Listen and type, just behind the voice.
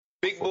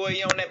Big boy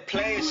on that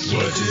play shit.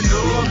 What you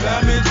know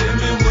about me? Tell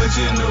me what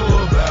you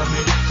know about me.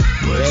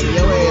 What you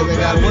your know ass ain't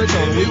about gotta me? work on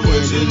Tell the me weekend,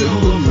 what you nigga. know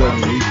You be about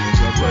working me.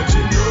 weekends. What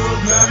you know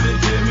about me?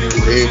 Tell me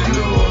what you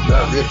know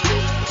about me.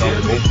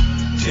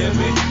 Tell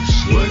me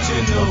what you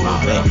know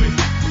about me.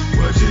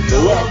 What you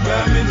know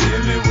about me?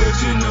 Tell me what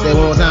you know. Say it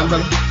one more time,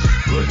 brother.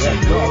 What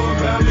you know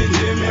about me?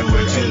 Tell me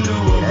what you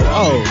know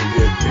about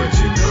me. What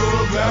you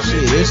know about me?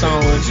 Shit, it's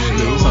on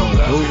Google, it's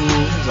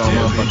on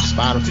motherfucking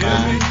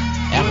Spotify.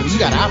 Apple, you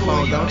got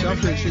iPhone, don't you? I'm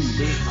pretty sure you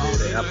do.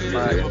 Apple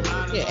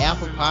Podcast. Yeah,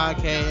 Apple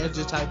Podcast.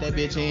 Just type that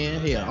bitch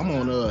in. Hell, I'm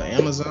on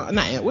Amazon.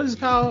 Not what is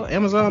it called?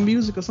 Amazon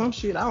Music or some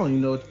shit. I don't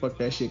even know what the fuck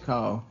that shit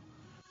called.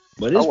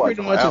 But it's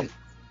pretty much.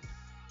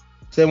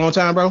 Say it one more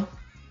time, bro.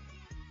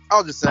 I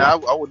was just saying I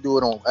would do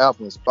it on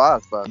Apple and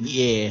Spotify.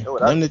 Yeah,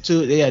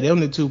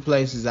 them the two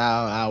places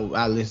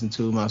I listen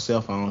to my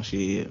cell phone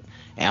shit.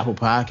 Apple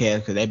Podcast,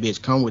 because that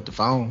bitch come with the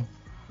phone.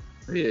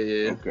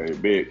 Yeah. Okay,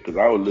 bet. Because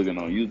I was looking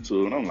on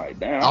YouTube and I'm like,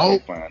 damn, I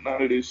can't find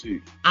none of this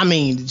shit. I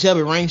mean, the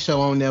Chubby Rank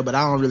Show on there, but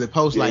I don't really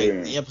post like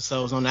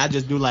episodes on there. I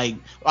just do like,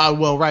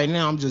 right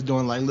now I'm just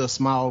doing like little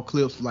small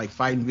clips, like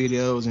fighting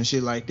videos and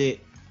shit like that.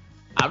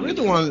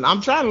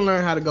 I'm trying to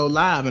learn how to go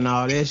live and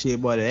all that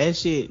shit, but that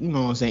shit, you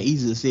know what I'm saying,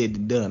 easier said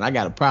than done. I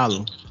got a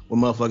problem with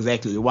motherfuckers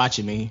actually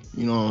watching me,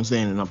 you know what I'm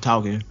saying, and I'm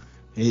talking.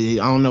 I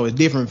don't know, it's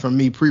different from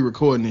me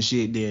pre-recording and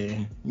shit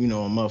than, you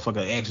know, a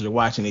motherfucker actually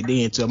watching it,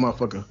 then to a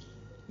motherfucker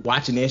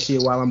watching that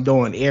shit while I'm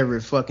doing every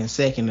fucking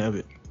second of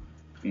it.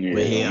 Yeah,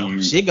 but hell,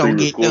 shit gonna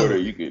get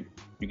done. You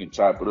can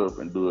chop it up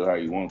and do it how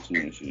you want to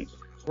and shit.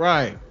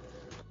 Right.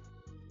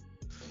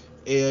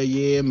 Hell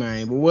yeah,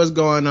 man. But what's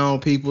going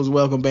on, peoples?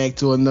 Welcome back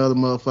to another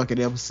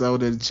motherfucking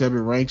episode of the Chubby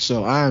Rank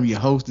Show. I am your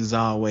host as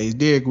always,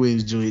 Derek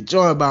Williams Jr.,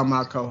 joined by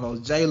my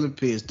co-host, Jalen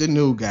Pitts, the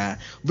new guy,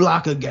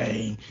 Blocker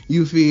Gang.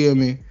 You feel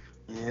me?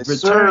 Yes,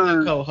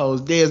 returning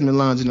co-host, Desmond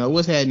Longino.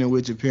 What's happening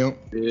with you, pimp?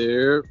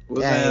 Yeah,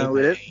 what's happening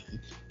with it?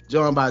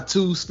 Joined by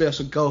two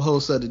special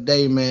co-hosts of the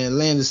day, man.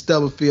 Landon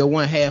Stubblefield,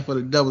 one half of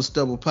the Double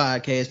Stubble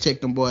podcast.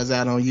 Check them boys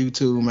out on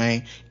YouTube,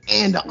 man.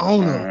 And the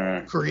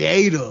owner,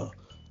 creator,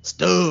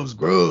 Stubbs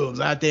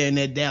Grubbs out there in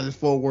that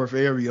Dallas-Fort Worth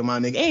area, my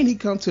nigga. And he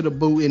come to the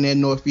boot in that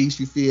Northeast,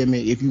 you feel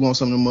me? If you want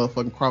some of the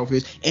motherfucking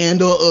crawfish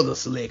and or other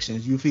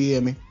selections, you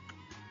feel me?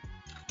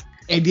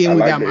 And then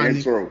we got my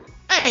nigga.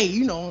 Hey,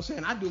 you know what I'm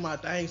saying? I do my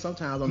thing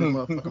sometimes on the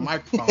motherfucking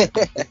microphone.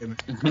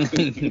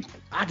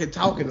 I can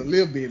talk it a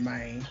little bit,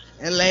 man.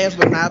 And last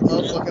but not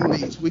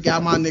motherfucking least, we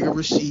got my nigga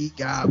Rashid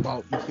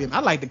Godbolt. You feel me? I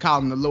like to call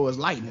him the Lord's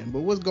Lightning, but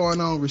what's going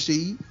on,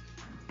 Rashid?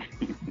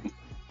 I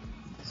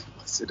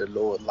said the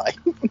Lord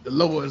Lightning. The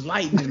Lord's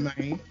Lightning,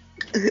 man.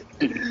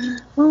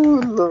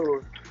 Oh,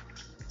 Lord.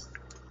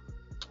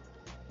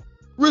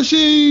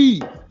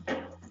 Rashid!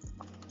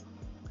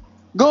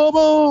 Go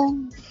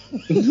boom!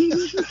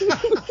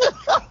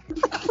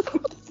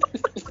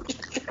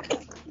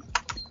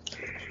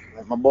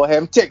 My boy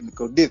having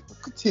technical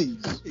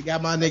difficulties. You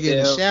got my nigga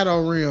in the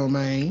shadow realm,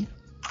 man.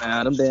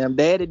 Nah, them damn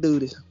daddy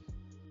duties.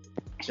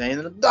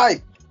 Changing the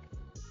diaper.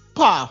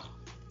 Pa.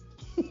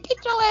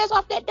 Get your ass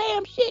off that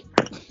damn shit.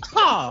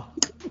 Pa.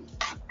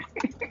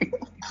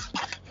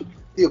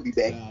 He'll be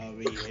back. Oh,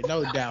 man,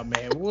 no doubt,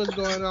 man. What's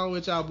going on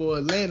with y'all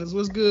boys? Landis,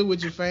 what's good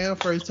with your fam?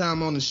 First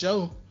time on the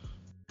show.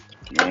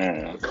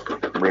 Man,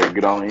 ready to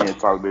get on here and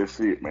talk that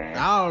shit, man.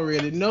 I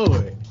already know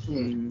it.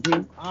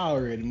 I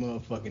already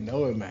motherfucking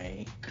know it,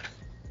 man.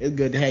 It's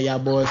good to have y'all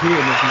boys here this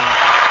morning.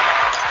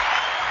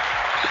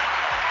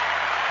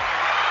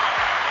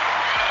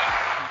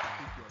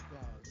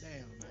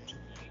 Damn, man.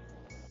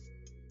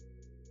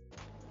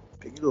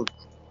 Pick it up.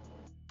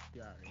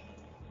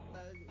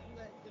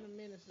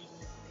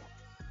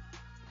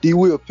 D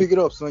Will, pick it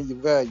up, son. Your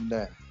value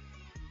now.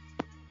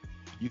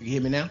 You can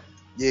hear me now?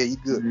 Yeah, you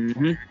good.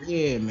 Mm-hmm.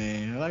 Yeah,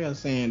 man. Like I was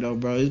saying, though,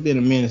 bro, it's been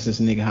a minute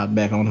since a nigga hopped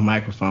back on the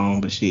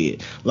microphone, but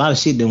shit. A lot of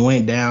shit that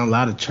went down, a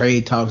lot of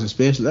trade talks,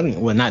 especially,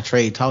 well, not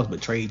trade talks,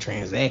 but trade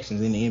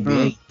transactions in the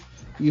NBA.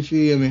 You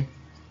feel me?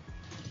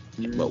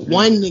 But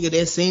one nigga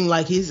that seemed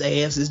like his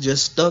ass is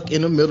just stuck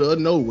in the middle of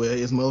nowhere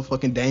is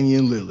motherfucking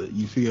Damian Lillard.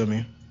 You feel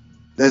me?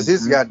 That's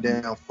his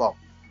goddamn fault.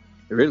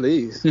 It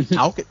really is.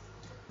 Talk it.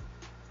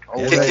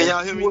 Can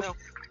y'all hear me now?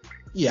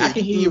 Yeah, I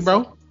can hear you,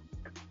 bro.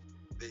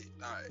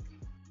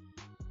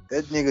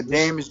 That nigga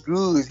damaged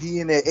goods. He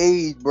in that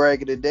age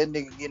bracket that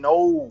nigga getting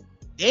old.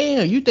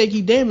 Damn, you think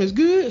he damaged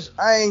goods?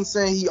 I ain't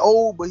saying he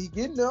old, but he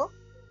getting there.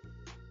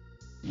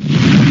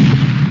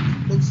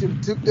 Nigga should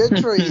have took that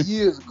trade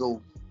years ago.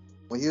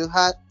 When he was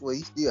hot, well,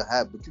 he still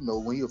hot, but you know,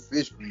 when he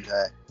officially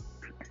hot.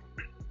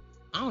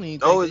 I don't even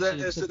think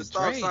that should have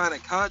started signing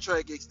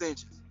contract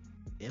extensions.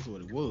 That's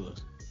what it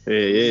was. Yeah.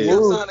 He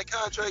signing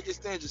contract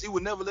extensions. He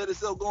would never let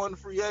himself go into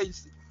free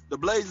agency. The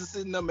Blazers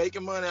sitting there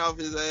making money off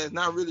his ass,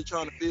 not really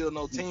trying to field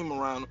no team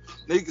around him.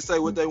 They can say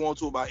what they want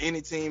to about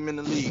any team in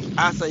the league.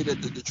 I say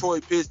that the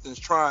Detroit Pistons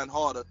trying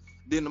harder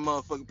than the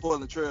motherfucking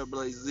Portland Trail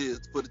Blazers is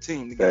to put a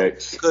team together.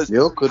 Because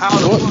how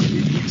the fuck did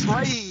you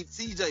trade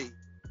CJ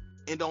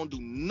and don't do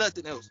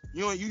nothing else?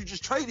 You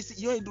just traded,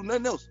 you ain't do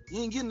nothing else.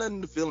 You ain't getting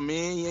nothing to fill him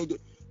in.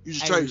 You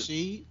just Hey, trade it.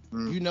 Rashid,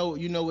 Mm.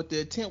 you know what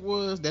the attempt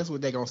was? That's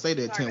what they gonna say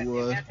the attempt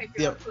was.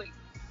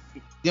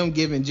 Them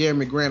giving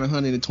Jeremy Grant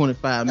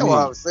 125 That's what I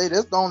million. would say.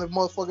 That's the only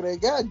motherfucker they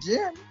got,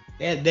 Jeremy.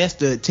 That's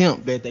the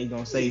attempt that they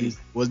gonna say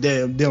was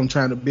them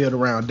trying to build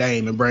around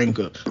Dame and bring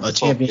a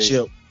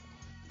championship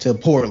to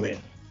Portland.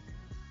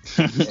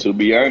 To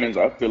be honest,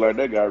 I feel like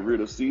they got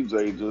rid of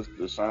CJ just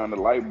to shine the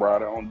light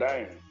brighter on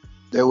Dame.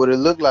 That's what it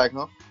looked like,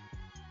 huh?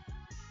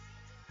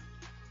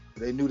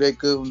 They knew they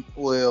couldn't.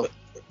 Well,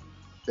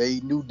 they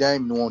knew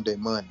Dame wanted their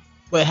money.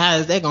 But how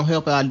is that gonna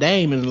help out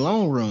Dame in the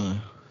long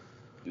run?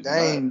 It's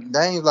not.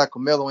 Dame's like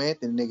Carmelo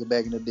Anthony nigga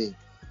back in the day.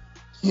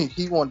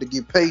 He wanted to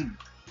get paid.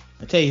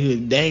 I tell you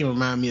who Dame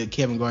remind me of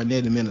Kevin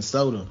Garnett in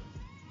Minnesota.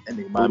 And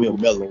they remind me of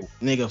Melo.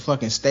 Nigga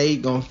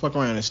fucking gonna fuck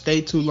around and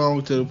stay too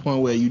long to the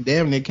point where you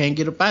damn near can't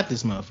get up out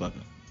this motherfucker.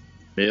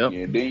 Yeah,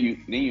 then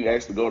you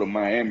actually go to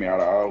Miami out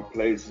of all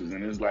places,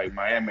 and it's like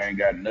Miami ain't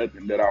got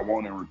nothing that I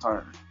want in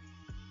return.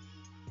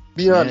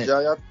 Be honest,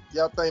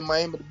 y'all think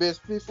Miami the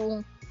best fit for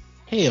him?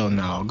 Hell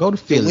no. Go to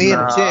To Philly. win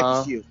a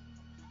championship.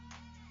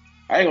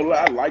 I ain't gonna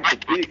lie, I like the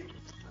pick.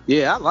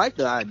 Yeah, I like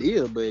the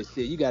idea, but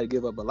shit, you got to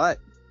give up a lot.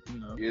 You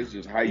know. It's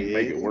just how you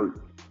make it work.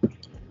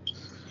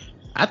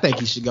 I think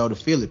he should go to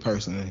Philly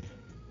personally.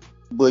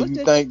 But What you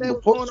that think shit the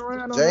was going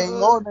around on James the,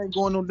 Harden ain't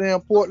going no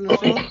damn Portland,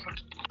 son?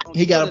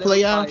 He got a That was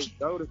playoff? like,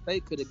 Golden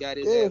State could have got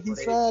his Yeah, ass he for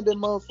that. signed that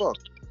motherfucker.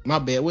 My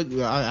bad.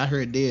 I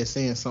heard Dez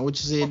saying something.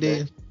 What you said,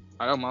 Okay. Dez?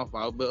 I got my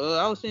fault, but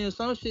I was seeing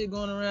some shit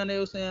going around. They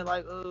were saying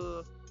like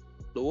the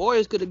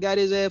Warriors could have got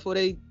his ass for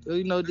they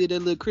did that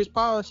little Chris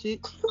Paul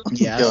shit.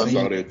 Yeah, I I saw seen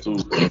it. that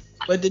too.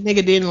 But the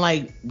nigga didn't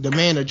like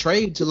demand a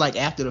trade till like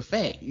after the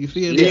fact. You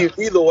feel me? Yeah.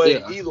 Either way,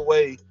 Yeah.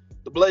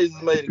 the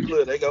Blazers made it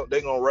clear they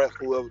gonna rap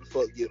whoever the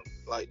fuck get them.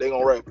 Like they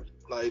gonna rap.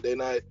 Like they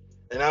not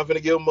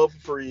finna give them up for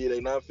free.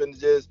 They not finna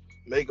just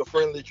make a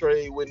friendly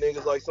trade with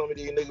niggas like some of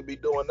these niggas be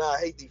doing now. I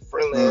hate these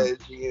friendly ass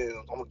GMs.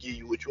 I'm gonna give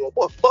you what you want.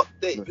 Boy, fuck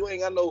that. You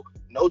ain't got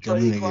no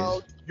trade niggas.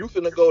 clause. You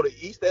finna go to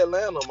East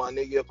Atlanta, my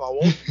nigga, if I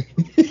want you.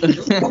 You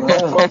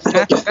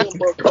finna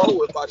December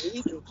go if I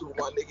need you to,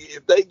 my nigga.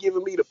 If they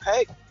giving me the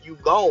pack, you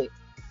gone.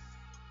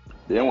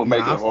 Then what Nah,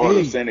 make I it feel harder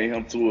you. sending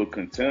him to a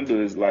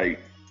contender is like,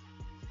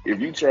 if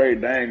you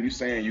trade Dame, you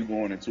saying you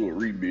going into a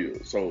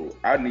rebuild. So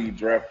I need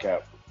draft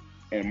capital,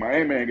 and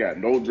Miami ain't got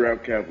no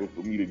draft capital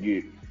for me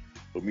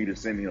to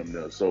send him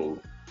there. So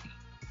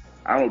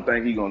I don't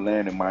think he gonna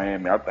land in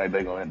Miami. I think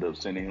they gonna end up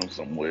sending him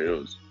somewhere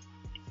else.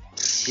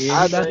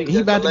 Yeah, he about to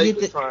get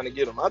that. Trying to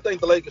get him. I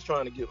think the Lakers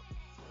trying to get him.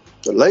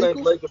 The I think Lakers?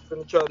 the Lakers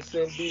finna try to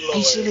send D-Lo.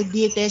 He should have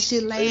did that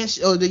shit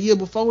last or the year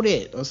before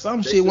that or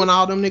some shit when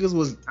all them niggas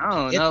was I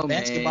don't at know, the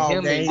man. basketball Him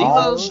and game. D-Lo, I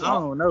I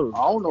don't know.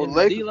 I don't know. Him and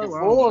Lakers D-Lo, can I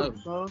don't afford know.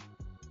 him, son.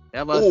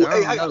 That about Ooh, I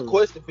hey, don't I got a know.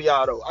 question for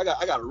y'all though. I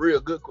got a real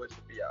good question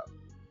for y'all.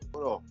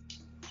 Hold on.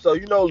 So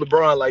you know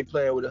LeBron like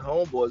playing with his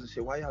homeboys and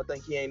shit. Why y'all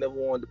think he ain't never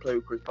wanted to play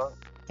with Chris Paul?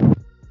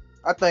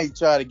 I think he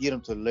tried to get him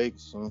to the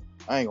Lakers, son.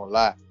 I ain't gonna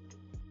lie.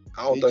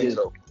 I don't He think just-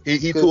 so. He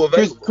Chris- too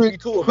available. Chris- He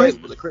too Chris-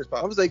 available to Chris I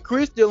Paul. would say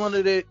Chris still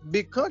under that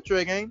big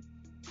contract, ain't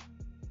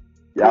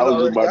Yeah, I Chris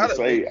was just already about got to a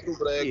say, big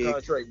stupid ass Yeah.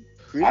 contract. he?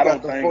 Chris I got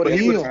don't them think 40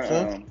 every hills, son.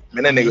 time.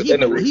 Man, that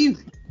nigga.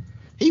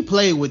 He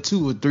played with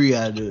 2 or 3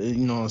 out of the, you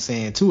know what I'm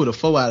saying, 2 of the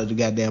 4 out of the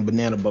goddamn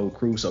banana boat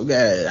crew. So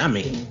I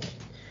mean,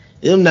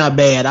 them not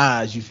bad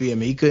odds. You feel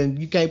me?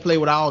 You can't play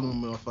with all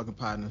them motherfucking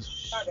partners.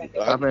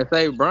 I'm gonna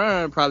say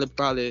Brian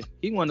probably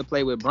he want to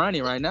play with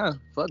Bronny right now.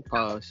 Fuck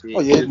Paul shit. Oh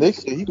yeah,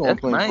 next year he gonna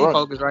That's the play main Bronny.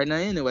 focus right now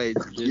anyway.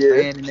 Just Yeah.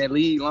 staying in that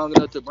league long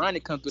enough to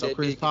Bronny come through So that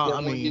Chris bitch. Paul, Paul,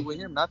 I I want to mean- get with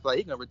him. And I feel like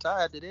he gonna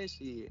retire to that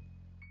shit.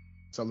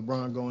 So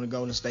LeBron going to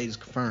Golden State is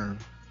confirmed.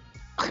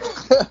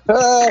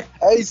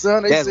 Hey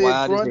son, they That's said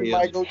wild as Bronny hell.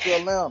 might go to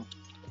Atlanta.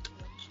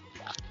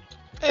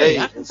 Hey,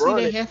 I can see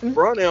that happening.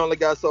 Bronny only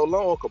got so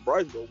long because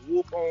Bryce go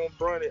whoop on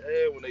Bronny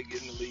ass when they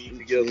get in the league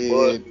together. Yeah,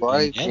 But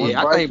Bryce. Yeah, when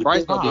Yeah, I think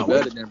Bryce gonna Ah, be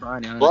better than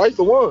Bronny. honestly. Bryce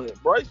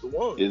the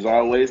one. It's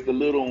always the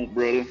little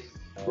brother.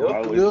 Yep.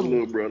 Always the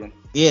little brother.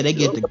 Yeah, they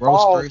get Yep. the The growth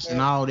ball, spurts and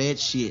man. all that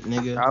shit,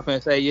 nigga. I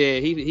finna say, yeah,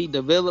 he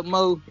developed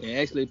more and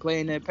actually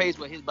playing that pace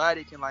where his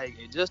body can like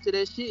adjust to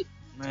that shit.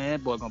 Man,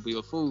 that boy gonna be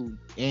a fool.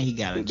 And he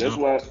got a That's jump.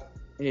 why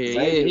Yeah,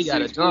 Xavier he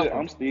got a 6 foot. jump.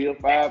 I'm still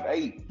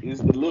 5'8".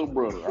 It's the little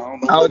brother. I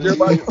don't know I was what just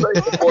it about is. to say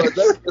the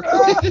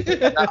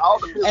boy. Now, all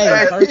the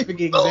Hey, perfect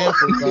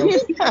example, bro.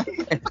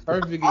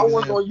 Perfect I example.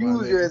 wasn't gonna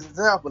use you as an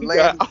example, lady.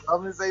 Yeah.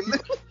 I'm gonna say,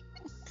 look.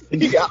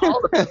 He got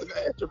all the physical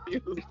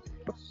attributes.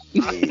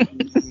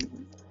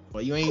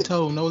 Well, you ain't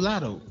told no lie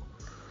though.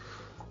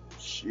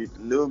 Shit,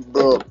 little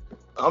bro.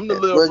 I'm the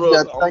But little you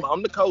brother. gotta think-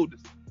 I'm the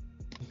coldest.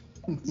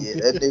 Yeah,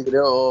 that nigga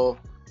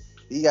there,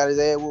 he got his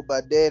ass whooped by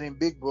dad and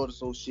big brother,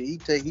 so shit. He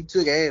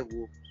took ass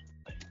whoop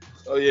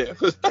Oh yeah.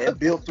 and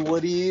built to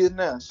what he is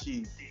now.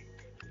 Shit.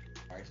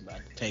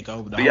 Take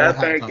over the Do y'all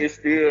whole think house.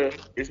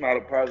 it's not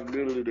a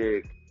possibility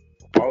that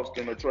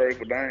Austin will trade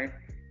for Dame?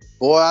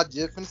 Boy, I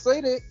just finna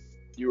say that.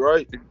 You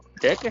right.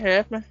 That could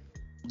happen.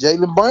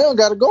 Jaylen Brown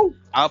gotta go.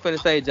 I was finna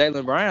say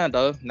Jaylen Brown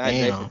though, not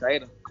Damn. Jason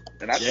Tatum.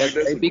 And I think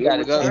that's a AB good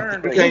gotta go.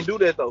 return. You though. can't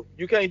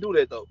do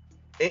that though.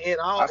 In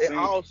I seen-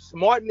 all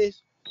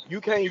smartness,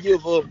 You can't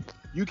give up.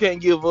 You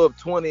can't give up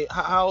 20.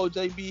 How old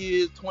JB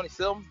is?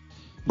 27.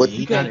 But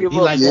You can't give he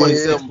up like Yeah.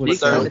 27 for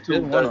 27.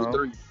 32,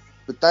 33.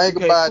 but think You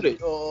can't about do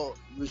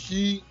it,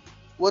 Rasheed,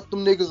 what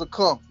them niggas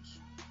accomplished.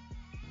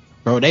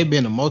 Bro, they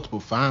been to multiple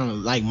finals,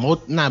 like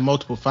not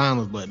multiple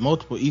finals, but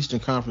multiple Eastern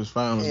Conference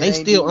finals. And They ain't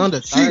still doing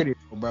under shit. 30,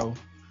 bro.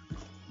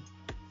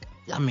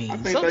 I mean, I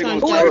think they sometimes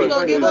gonna Who else try you to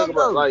gonna give think up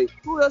about, though? like-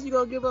 Who else you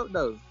gonna give up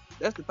though?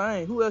 That's the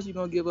thing. Who else you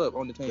gonna give up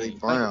on the team? Jay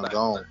Think Brown about it.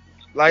 gone.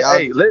 Like, Y'all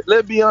hey,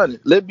 let's be honest.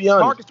 Let's be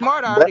honest. Marcus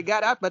Smart already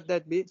got out about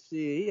that bitch.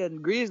 Shit, he had the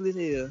Grizzlies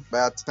here.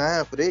 About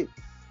time for that.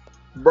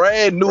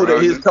 Brad knew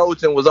that his Brogdon.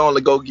 coaching was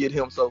only go get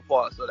him so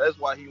far, so that's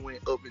why he went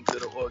up into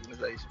the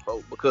organization,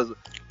 folks. Because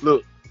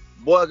look,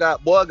 boy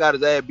got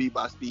his ass beat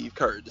by Steve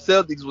Kerr. The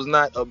Celtics was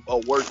not a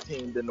worse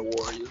team than the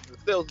Warriors.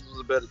 The Celtics was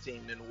a better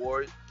team than the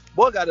Warriors.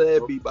 Boy got his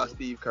ass beat by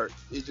Steve Kerr.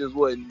 It just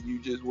wasn't. You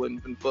just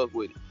wasn't finna fuck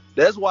with it.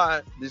 That's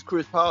why this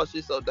Chris Paul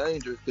shit so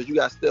dangerous, because you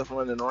got Steph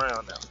running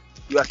around now.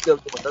 You got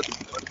Steph doing nothing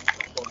but running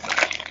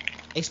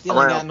they still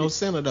ain't got around no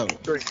center though.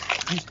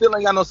 You still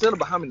ain't got no center,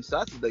 but how many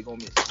shots is they gonna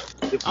miss?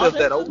 If Steph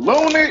that open.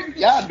 Looney,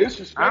 y'all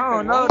disrespecting. I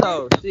don't know Looney.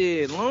 though.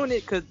 Shit,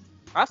 Looney, cause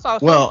I saw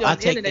Well, something I on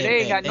the take internet. that They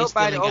ain't back. got They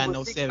still nobody ain't got over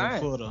no 6'9".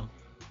 7-footer.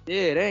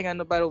 Yeah, they ain't got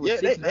nobody over Yeah,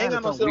 6'9". they ain't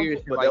got no some seven weird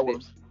foot, shit but like that that.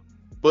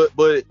 what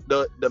But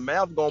the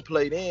math gonna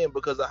play in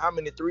because of how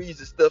many threes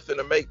is Steph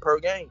finna make per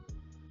game.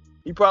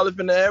 He probably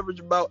finna average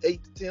about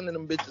 8 to 10 of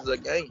them bitches a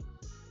game.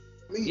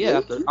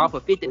 Yeah, off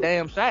of 50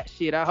 damn shots.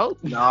 Shit, I hope.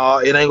 No,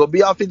 it ain't gonna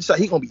be off 50 shots.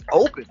 He gonna be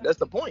open. That's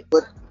the point.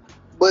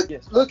 But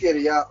Yes. look at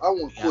it, y'all. I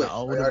want to Got an quit.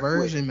 older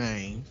version,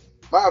 man.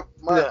 My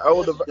Yeah,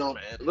 older. don't-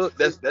 Man, look,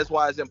 that's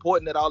why it's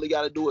important that all he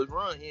gotta do is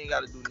run. He ain't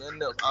gotta do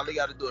nothing else. All he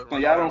gotta do is So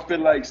run. y'all don't feel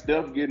like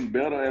Steph getting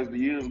better as the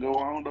years go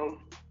on though?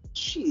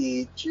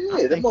 shit.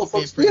 I Yeah, that think he motherfucker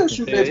been still pretty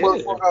shooting that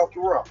consistent. motherfucker off the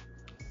rock.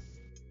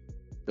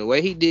 The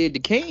way he did the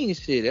Kings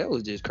shit, that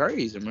was just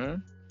crazy,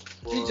 man.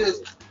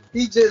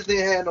 He just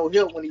didn't have no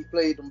help when he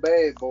played them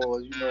bad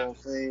boys. You know what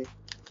I'm saying?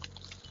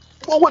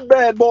 What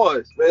bad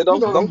boys, man? You know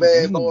them Don't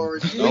bad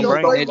boys. She Don't don't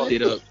bring play that with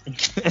shit it.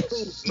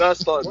 up. not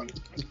start me.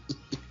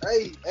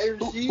 Hey,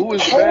 Rasheed. Who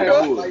is the hold bad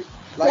up, boys?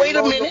 Like Wait a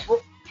Lola minute.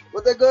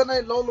 What that girl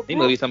named Lola He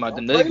must be Brooks? talking about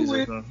the Don't play Nuggets or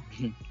with it.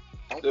 something.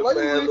 Don't The play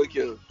man, with it. look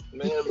here.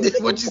 Man, look.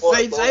 What you Them boys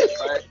say, so Jay?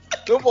 fat.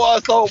 Them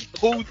boys so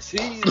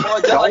poutine, boy.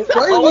 Just Don't like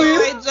play the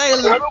with Hey, it.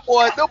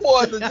 Jalen. Them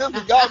boys are just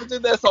the garbage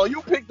in that song.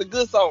 You picked the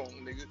good song,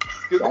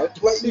 nigga. Don't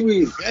play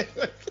with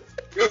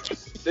it.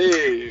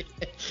 Shit.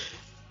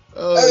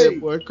 Oh, Hey. that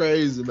boy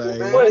crazy, man.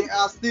 Man,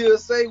 I still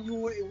say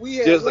we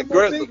had Just one more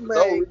aggressive, big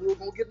though. man. We were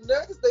gonna get the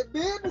Nuggets. They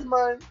business,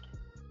 man.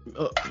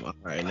 Oh, all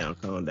right, now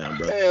calm down,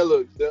 bro. Man,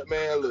 look.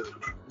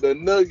 The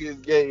Nuggets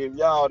gave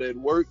y'all that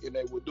work, and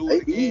they would do They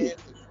it again. did.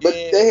 But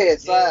they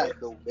had size again.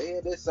 though. They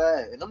had that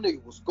size, and them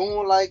niggas was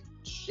scoring like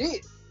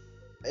shit.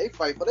 They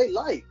fight for their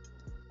life.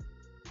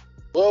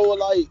 Well,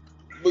 like,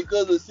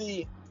 because of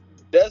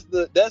that's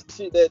the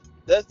shit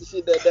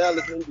that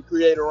Dallas needs to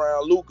create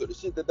around Luka. The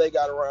shit that they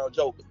got around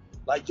Joker.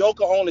 Like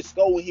Joker only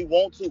score when he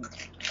want to.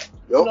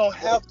 You don't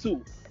have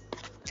to.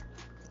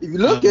 If you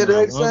look at it,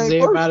 they as long as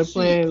same everybody person.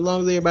 playing, as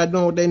long as everybody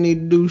doing what they need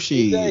to do,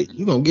 shit, Exactly.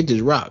 you gonna get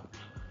this rock.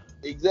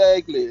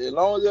 Exactly. As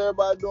long as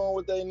everybody doing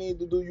what they need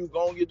to do, you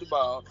gonna get the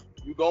ball.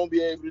 You gonna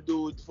be able to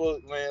do it.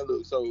 Man,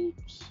 look. So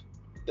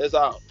that's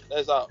all.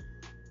 That's all.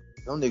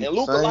 Them And niggas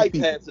Luka same like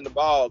people. passing the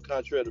ball,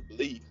 contrary to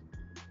belief.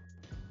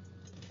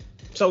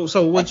 So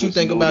I what you just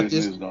think knew about this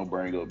this? nigga's gonna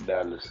bring up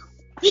Dallas.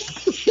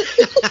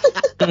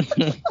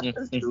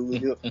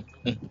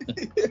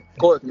 Of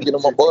course, you get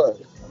on my boy.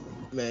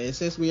 Man,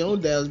 since we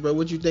on Dallas, bro,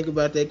 what you think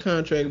about that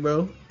contract,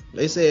 bro?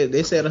 They said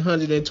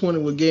 120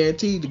 was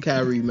guaranteed to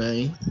Kyrie,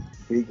 man.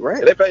 Big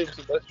rat. They paid him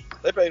too much.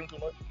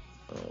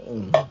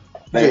 Oh.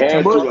 They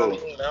had to much? though.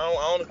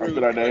 I don't I agree feel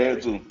with like you. they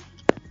had to.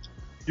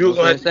 You was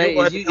gonna have Is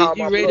to call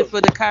you my ready bluff.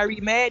 for the Kyrie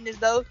madness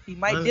though? He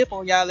might Man. dip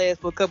on y'all ass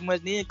for a couple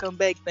months, then come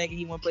back thinking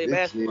he want to play Shit.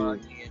 basketball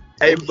again.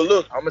 Hey, but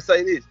look, I'm gonna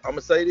say this.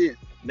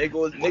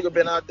 Nigga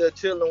been out there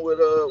chilling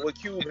with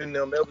Cuban and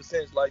them ever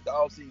since like the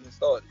off season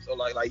started. So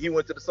like he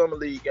went to the summer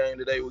league game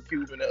today with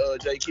Cuban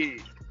and J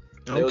Kidd.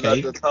 They was out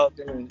Okay. there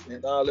talking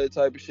and all that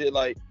type of shit.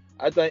 Like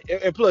I think,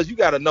 and plus you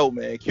gotta know,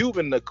 man,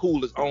 Cuban the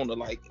coolest owner.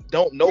 Like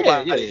don't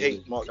nobody Yeah.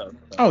 hate Mark.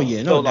 Oh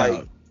yeah, no So doubt.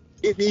 like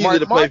it's easy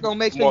to play Mark gonna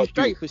make for sure you Mark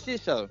straight Cuban. for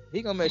shit show.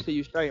 He gonna make sure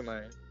you straight,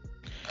 man.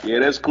 Yeah,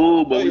 that's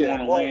cool, but Oh, we yeah,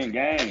 want to Mark. win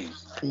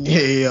games.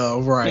 Yeah,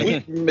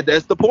 right.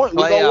 That's the point.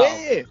 We gonna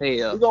win.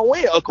 Hell. We gonna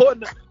win.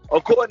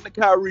 According to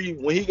Kyrie,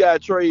 when he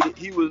got traded,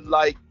 he was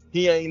like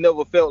he ain't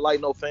never felt like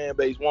no fan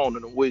base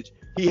wanted him, which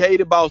he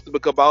hated Boston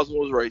because Boston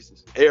was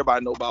racist.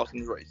 Everybody know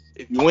Boston is racist.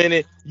 If you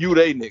winning, you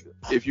they nigga.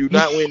 If you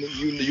not winning,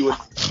 you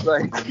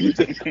like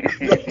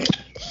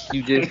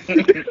You just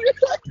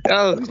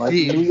oh Like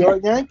the New shit.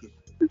 York Yankees.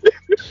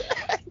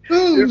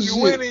 Oh, if you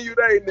shit. winning, you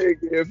they nigga.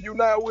 If you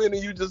not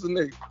winning, you just a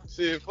nigga.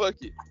 Shit, fuck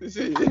it.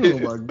 Shit. Oh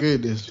my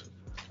goodness.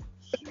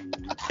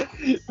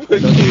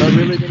 No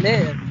realer than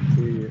that.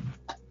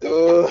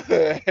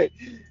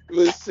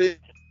 But shit,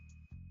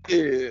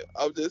 Yeah,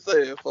 I'm just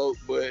saying, folks.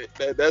 But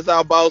that's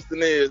how Boston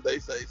is. They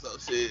say so.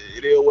 Shit,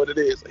 it is what it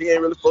is. So he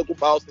ain't really fuck with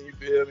Boston. You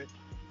feel me?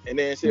 And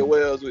then shit,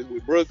 Wells with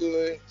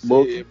Brooklyn.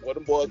 Shit, boy,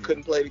 them boys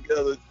couldn't play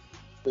together.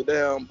 The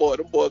damn boy,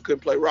 them boys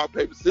couldn't play rock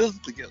paper scissors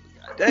together.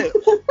 Goddamn.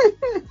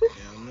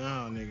 Hell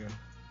no, nigga.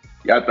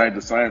 Y'all think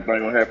the same thing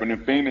gonna happen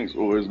in Phoenix,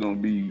 or it's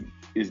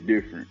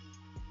different?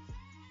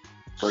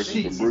 Versus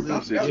the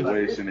Brooklyn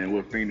situation and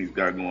what Phoenix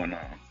got going on.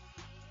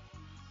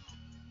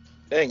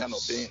 They ain't got no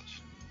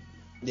bench.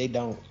 They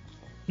don't.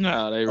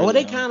 No, they really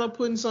they don't. kind of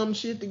putting some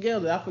shit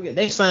together. I forget.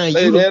 They signed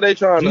They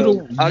trying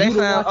to. They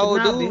signed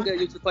old dude that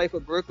used to play for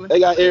Brooklyn. They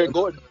got Eric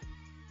Gordon.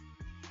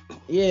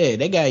 Yeah,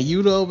 they got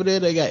Yuta over there.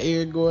 They got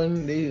Eric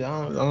Gordon.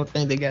 I don't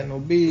think they got no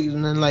bigs or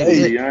nothing like that.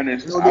 To be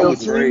honest, I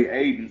would trade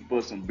Aiden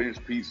for some bench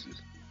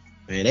pieces.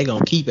 Man, they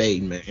gonna keep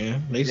Aiden,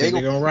 man. They said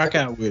they're gonna rock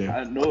out with him.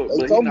 I know it,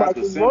 but he's not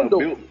the center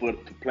built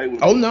to play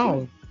with. Oh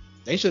no,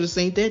 they should have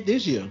seen that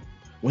this year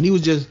when he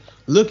was just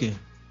looking.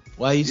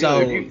 While he saw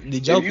the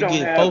Joker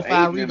get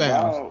 4-5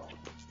 rebounds.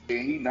 And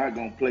he not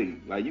gonna play.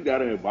 Like, you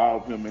gotta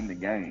involve him in the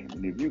game.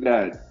 And if you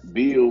got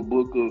Bill,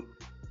 Booker,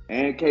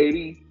 and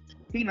KD,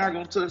 he not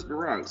gonna touch the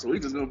rock. So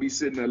he's just gonna be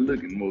sitting there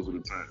looking most of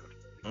the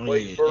time.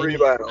 Waiting for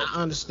rebounds.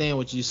 I understand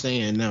what you're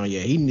saying now.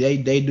 Yeah,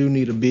 they do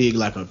need a big,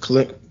 like a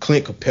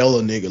Clint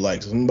Capella nigga,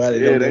 like somebody.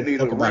 Yeah, they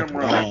need a rim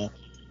runner.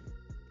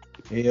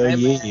 Hell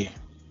yeah.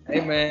 Hey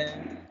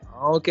man,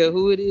 I don't care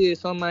who it is.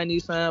 Somebody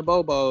needs to sign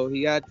Bobo.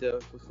 He got there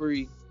for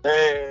free.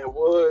 Man,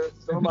 what?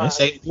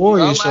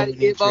 Somebody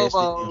get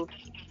Bobo.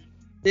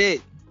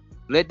 Shit.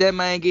 Let that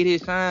man get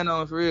his shine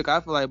on for real.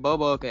 'Cause I feel like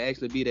Bobo can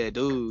actually be that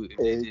dude.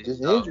 He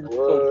just got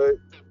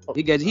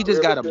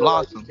to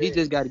blossom. He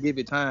just got to give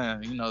it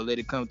time. Let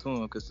it come to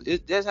him. Cause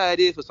that's how it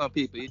is for some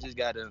people. You just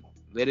got to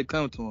let it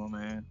come to him,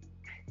 man.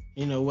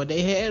 You know what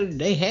they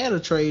had a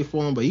trade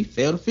for him, but he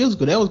failed the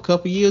physical. That was a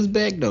couple years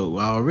back though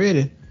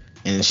already.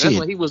 And that's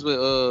when he was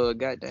with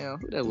goddamn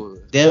who that was.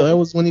 That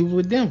was when he was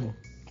with Denver.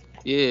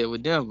 Yeah,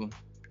 with Denver.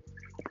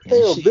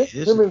 Hell,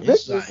 him and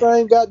Victor the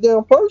same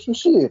goddamn person.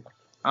 Shit.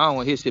 I don't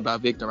want to hear shit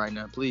about Victor right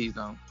now. Please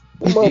don't.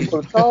 I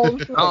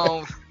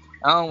don't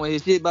want to hear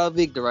shit about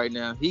Victor right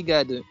now. He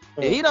got to.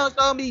 If he don't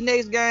show me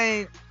next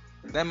game,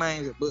 that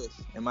man's a bust.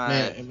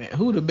 Man,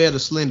 who the better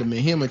slender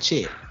man, him or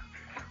Chet?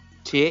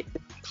 Chet.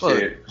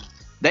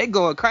 They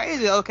going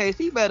crazy.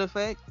 OKC, matter of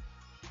fact.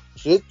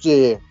 Shit,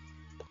 yeah.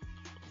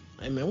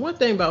 Hey man, one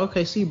thing about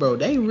OKC, bro,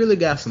 they really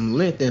got some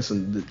length and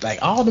some, like,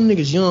 all them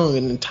niggas young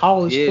and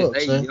tall as fuck.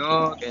 Yeah, they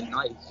young and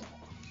nice.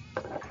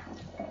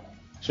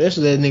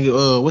 Especially that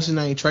nigga, what's his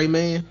name, Trey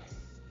Man?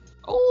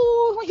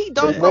 Oh, when he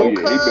dunked on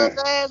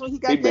Cubs ass when he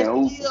got that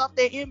steal off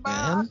that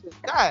inbound.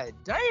 God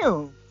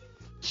damn.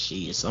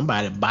 Shit,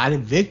 somebody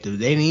bodied Victor.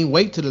 They didn't even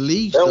wait till the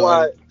league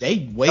started.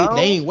 They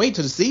ain't wait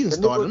till the season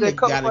started. Them niggas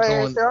got it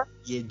going.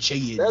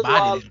 That's why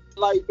I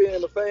like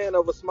being a fan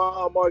of a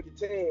small market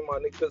team, my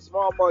nigga. Because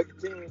small market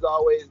teams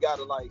always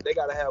gotta they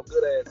gotta have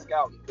good ass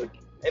scouting. Cause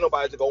ain't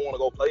nobody just gonna want to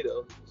go play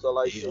there.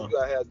 So shit, you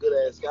gotta have good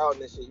ass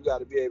scouting and shit. You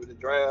gotta be able to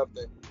draft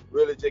and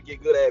really just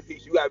get good ass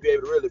pieces. You gotta be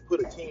able to really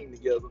put a team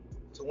together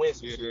to win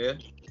some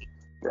shit.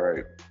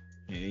 Right.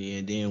 Yeah,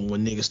 and then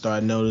when niggas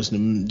start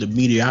noticing the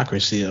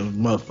mediocrity of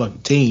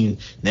motherfucking team,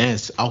 now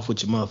it's off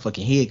with your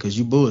motherfucking head because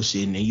you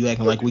bullshitting and you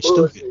acting like we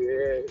stupid.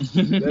 Yeah,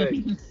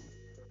 exactly.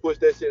 Push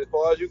that shit as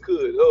far as you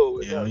could.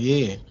 Oh, hell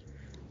yeah.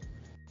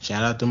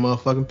 Shout out to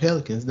motherfucking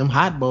Pelicans. Them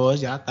hot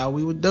boys. Y'all thought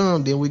we were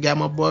dumb. Then we got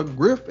my boy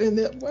Griff in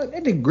there. Boy,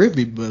 that nigga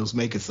Griffey was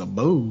making some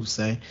moves,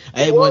 say.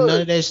 Hey, wasn't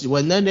none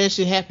of that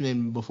shit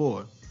happening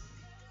before.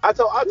 I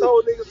told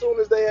niggas as soon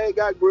as they had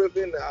got Griff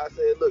in there, I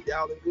said, look,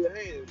 y'all in good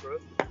hands, bro.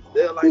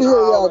 They're like,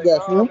 y'all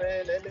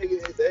man, that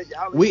nigga,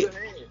 y'all in good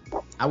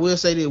hands. I will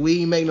say that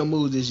we ain't make no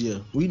moves this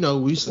year. We know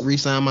we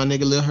re-signed my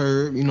nigga Lil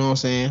Herb, you know what I'm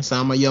saying?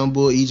 Signed my young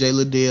boy EJ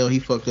Liddell. He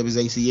fucked up his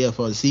ACL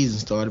before the season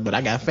started, but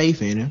I got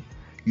faith in him.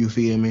 You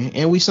feel me?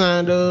 And we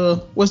signed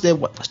what's that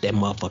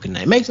motherfucking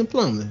name? Mason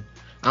Plumlee.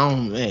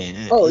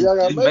 Man. Oh, y'all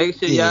got make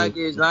sure y'all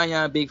get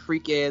Zion big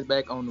freak ass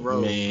back on the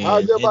road. Man, I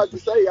was just about to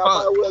say, y'all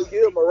might well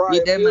give him a ride.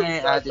 Get that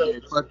man out there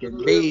in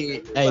fucking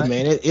bed. Hey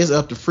man, it's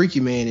up to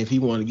Freaky Man if he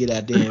want to get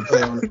out there and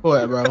play on the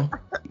court, bro.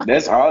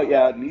 That's all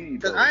y'all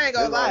need. Cause I ain't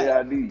gonna lie.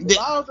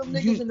 All them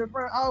niggas in the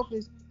front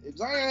office, if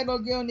Zion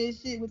don't get on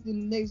this shit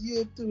within the next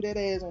year or two, that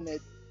ass on that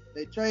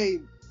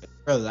trade.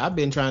 Brother, I've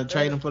been trying to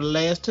trade him for the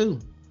last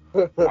 2.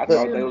 I thought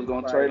they was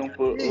gonna trade him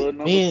for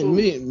number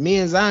 2. Me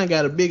and Zion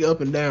got a big up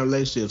and down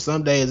relationship.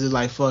 Some days it's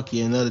like fuck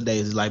you, and other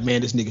days it's like,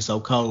 man, this nigga so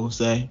cold,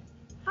 say.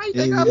 How you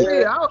think I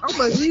feel? I'm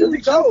a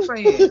huge Duke fan.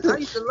 I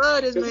used to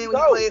love this man when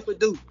he played for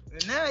Duke.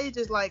 And now it's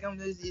just like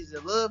it's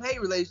a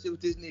love-hate relationship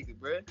with this nigga,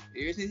 bro.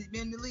 Ever since he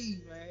been in the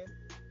league, man.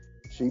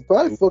 She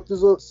probably fucked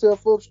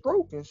herself up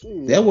stroking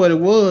shit. That's what it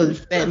was,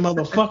 fat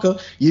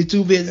motherfucker. You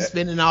too busy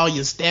spending all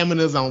your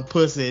staminas on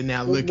pussy and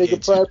now look at you.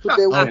 Probably put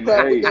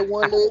that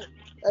one leg.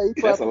 Hey,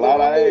 that's a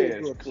lot of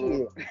ass.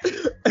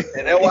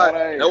 And that's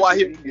why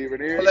he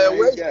giving all that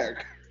weight.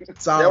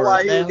 That's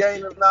why he was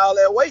gaining all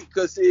that weight,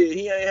 cause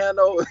he ain't had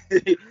no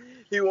he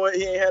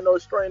ain't had no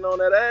strain on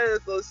that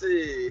ass. So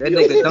shit, that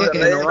nigga dunking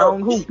in the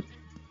wrong hoop.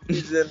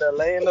 He's in there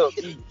laying up.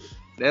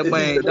 That boy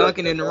ain't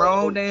dunking in the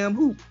wrong damn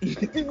hoop.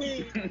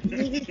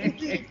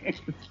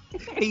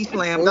 He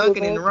slam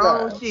dunking in the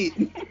wrong shit.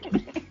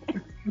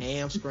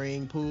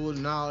 Hamstring pulled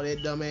and all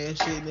that dumb ass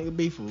shit, nigga.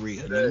 Be for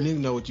real. Nigga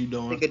know what you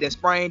doing. Nigga that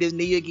sprained his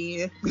knee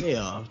again.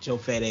 Yeah, with your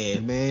fat ass,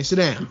 man. Sit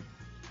down.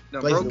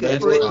 Done Play some broke his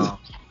basketball.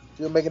 foot.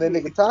 Still making that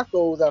nigga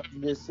tacos after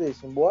this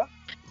session, boy.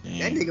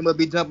 That nigga must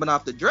be jumping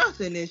off the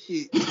dresser in this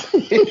shit.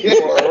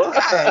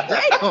 God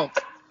damn.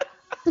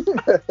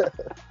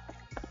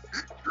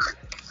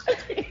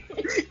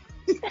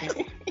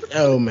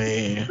 Oh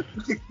man.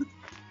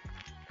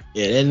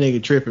 Yeah, that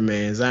nigga tripping,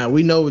 man. Zion,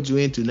 we know what you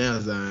into now,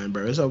 Zion,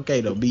 bro. It's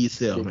okay though. Be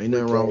yourself. Ain't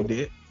nothing wrong with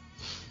that.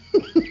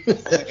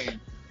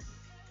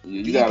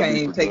 He can't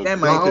even take that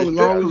man to the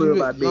strip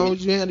club, I bet. As long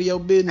as you handle your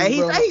business, Hey, he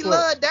bro. say he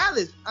love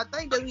Dallas. I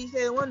think that he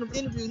said in one of them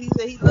interviews, he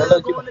said he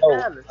love going to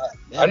Dallas.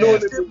 I knew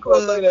it was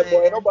gonna say that,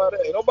 boy. Ain't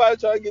nobody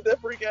trying to get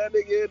that freak out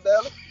nigga in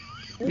Dallas.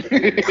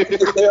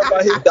 Tell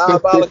about his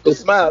diabolical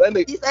smile. That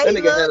nigga had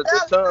a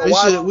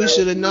good We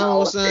should have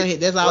known, son.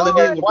 That's all it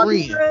is with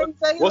friends.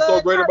 What's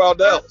so great about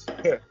Dallas?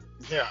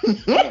 Yeah.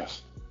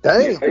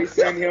 Damn. They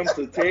send him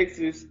to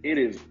Texas. It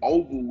is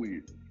over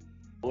with.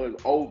 Boy,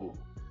 it's over.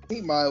 He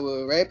might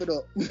well wrap it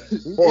up.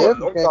 Boy, I'm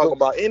talking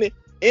about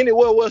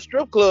anywhere where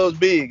strip clubs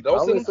big.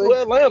 Don't send him to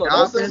Atlanta.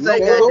 Don't send him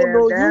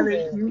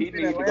to He need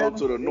to go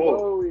to the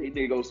north. He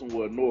need to go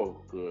somewhere north.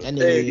 That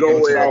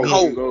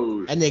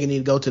nigga need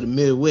to go to the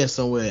Midwest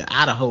somewhere,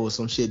 Idaho or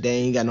some shit. They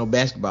ain't got no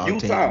basketball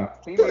team. No,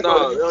 they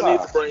don't need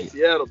to bring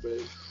Seattle,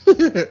 baby.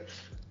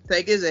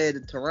 Take his ass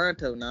to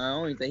Toronto now. I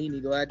don't even think he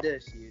need to go out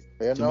there shit.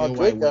 Yeah, no,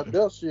 Drake got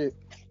that shit.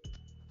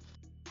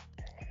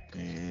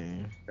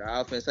 Man. I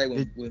was finna say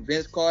when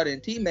Vince Carter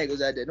and T-Mac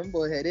was out there, them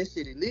boys had that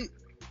shit elite.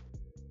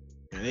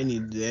 Man, they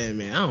need that,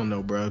 man. I don't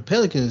know, bro.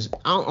 Pelicans,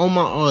 on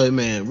my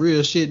man,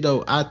 real shit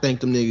though. I think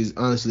them niggas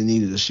honestly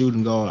needed a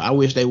shooting guard. I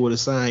wish they would have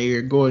signed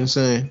Eric Gordon,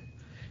 son.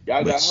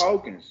 Y'all got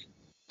Hawkins.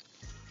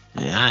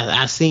 Man,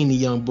 I seen the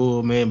young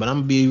bull, man, but I'm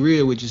gonna be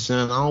real with you,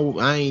 son.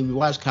 I ain't even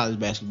watched college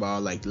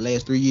basketball like the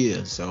last 3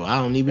 years, so I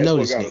don't even know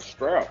this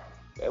nigga.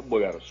 That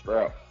boy got a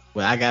strap.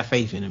 Well, I got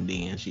faith in him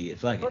then. Shit,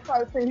 fuck it. What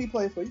kind of team he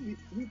played for?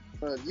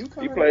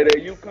 UConn? He played at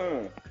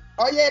UConn.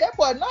 Oh yeah, that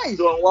boy nice.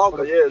 Jordan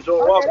Walker,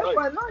 Walker. That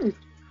boy nice.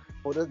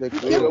 Oh, that's that He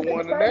could have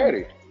won the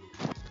natty.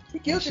 He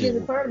killed it in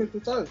the tournament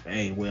for sure.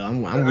 Hey, well,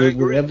 I'm with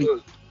whatever.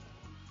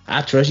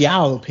 I trust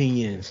y'all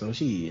opinion, so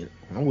shit.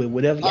 I'm with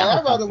whatever y'all.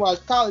 I'd rather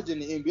watch college than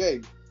the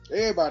NBA.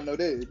 Everybody know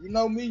that. If you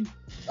know me,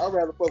 I'd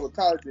rather fuck with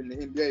college than the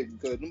NBA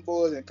because them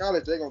boys in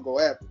college they gonna go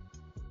after.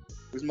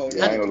 There's more.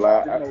 I ain't gonna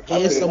lie. I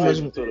It's so much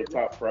to the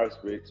top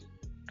prospects.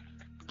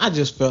 I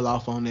just fell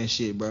off on that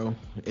shit, bro.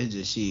 It's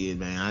just shit,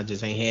 man. I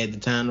just ain't had the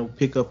time to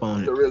pick up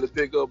on it. To really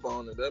pick up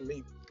on it. That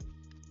me.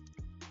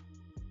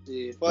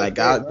 Yeah, like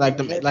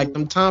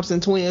them Thompson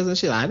twins and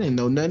shit. I didn't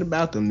know nothing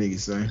about them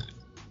niggas, son.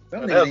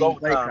 That was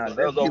overtime.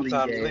 That was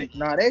overtime league.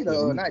 Nah, they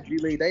not G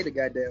League. They the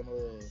goddamn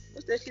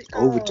what's that shit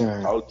called?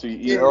 Overtime. OTE.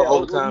 Yeah,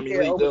 overtime league.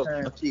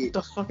 Overtime shit. What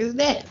the fuck is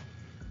that?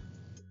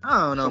 I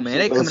don't know, man.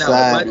 They coming out with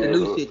a bunch of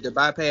new shit to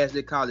bypass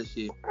their college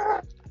shit.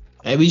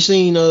 Have you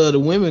seen the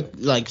women,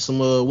 like some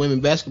women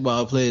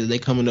basketball players? They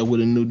coming up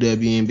with a new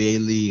WNBA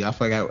league. I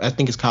forgot. I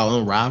think it's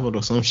called Unrivaled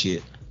or some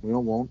shit. We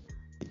don't want.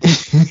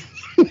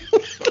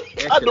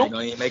 I do.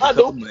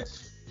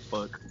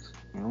 Fuck.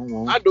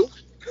 I do.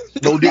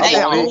 No,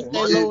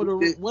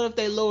 what if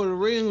they lower the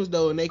rims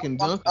though and they can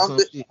dunk or some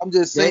shit? I'm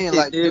just saying,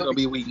 like, still gonna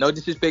be weak. No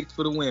disrespect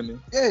for the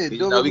women. Yeah,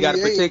 we gotta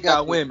protect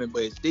our women,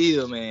 but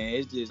still, man,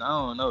 it's just I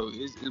don't know.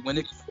 It's when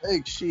it's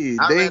hey, shit.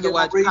 I'd They rather ain't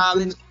watch watch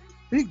college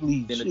big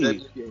league than the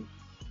shit. WNBA.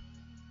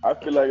 I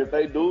feel like if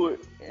they do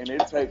it and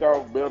it take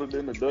off better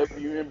than the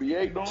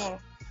WNBA doing,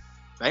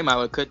 They might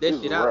well cut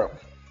that shit out.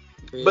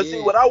 But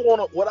see, what I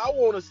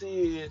wanna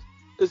see is,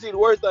 cause see, the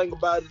worst thing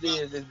about it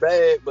is it's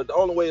bad, but the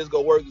only way it's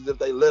gonna work is if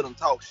they let them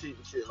talk shit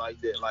and shit like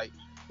that, like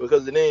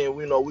because then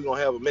we know we gonna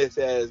have a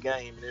messy ass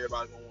game and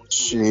everybody gonna want to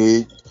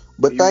shit.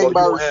 But think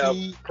about it,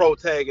 have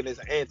protagonists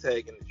and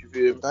antagonists. You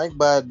feel me? Think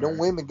about it, them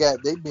women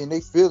they be in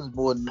their feelings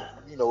more than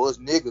us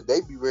niggas.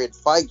 They be ready to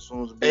fight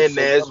soon as a bitch.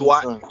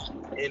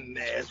 And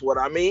that's what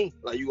I mean.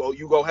 Like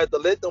you gonna have to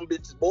let them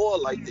bitches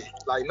boil like that.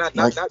 Like not.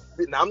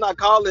 I'm not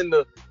calling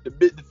the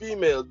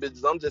females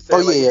bitches. I'm just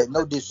saying. Oh yeah,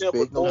 no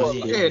disrespect. No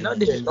disrespect. No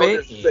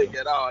disrespect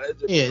at all. That's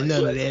just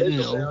None of that.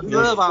 No, we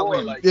love our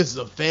women. This is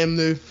a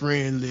family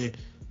friendly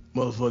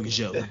motherfucking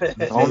show.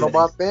 I don't know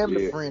about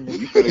family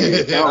friendly.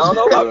 I don't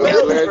know about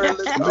family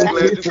friendly. I'm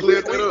glad you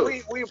cleared that up.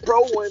 We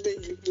pro women.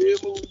 You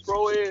feel me? We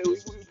pro it. We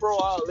pro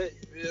all that.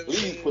 We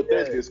need to put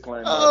that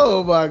disclaimer.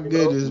 Oh my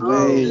goodness,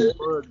 man.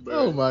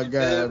 Oh my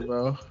god,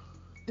 bro.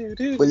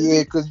 But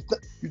yeah, cause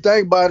you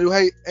think about it,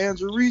 hey,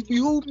 Angela Reese be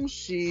hooping,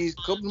 she's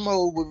couple of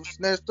more with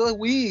snatched her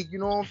wig, you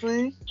know what I'm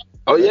saying?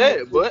 Oh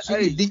yeah, but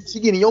she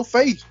get in your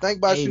face. Think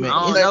about hey, you. Man,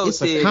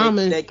 It's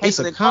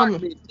a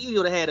common. He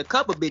would have had a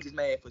couple bitches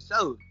mad for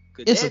sure.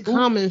 It's a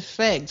common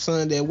fact,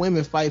 son, that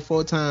women fight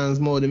 4 times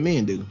more than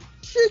men do.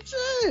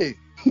 Shit.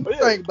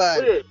 Think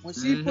about it. When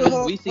she put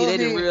her, we see that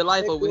in real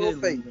life over here.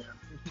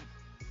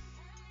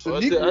 I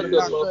Shanika tell would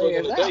knock motherfucker in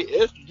her the ass day,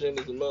 out. estrogen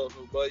is a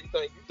motherfucker, boy.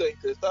 You think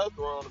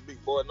testosterone a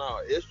big boy? Nah,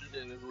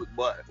 estrogen is with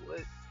boy.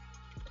 What?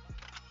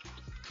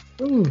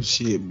 Oh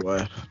shit,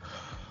 boy.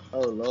 Oh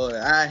Lord,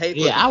 I hate.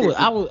 Yeah,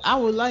 I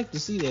would like to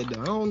see that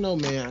though. I don't know,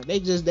 man.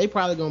 They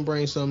probably gonna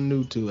bring something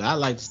new to it. I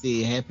like to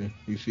see it happen.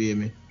 You feel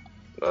me?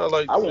 I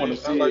like I to want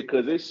see to it. I see it like.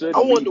 because it I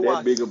shouldn't be wonder why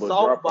that big of a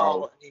drop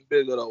softball off. ain't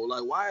bigger though.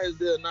 Like, why is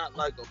there not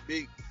like a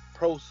big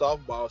pro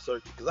softball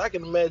circuit? Because I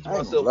can imagine I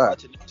ain't gonna myself lie.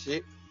 watching that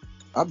shit.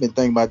 I've been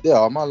thinking about that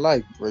all my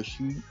life, bro.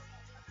 Shoot.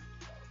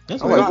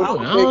 That's I'm what like, I'm what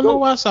saying. the I fuck don't know go?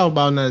 why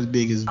softball not as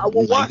big as I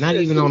will like watch not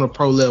that even shit. on a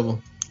pro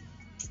level.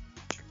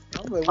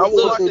 I'm like, I what will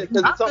the watch fuck that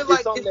because I it's feel something, like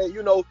it's something that,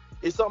 you know,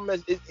 it's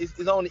something that's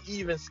it's on an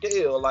even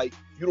scale. Like,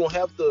 you don't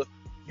have to,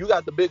 you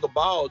got the bigger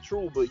ball,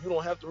 true, but you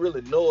don't have to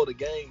really know the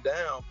game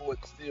down for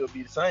it to still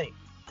be the same.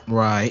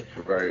 Right.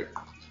 Right.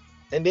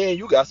 And then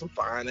you got some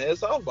fine ass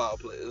softball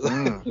players.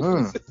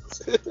 Mm-hmm.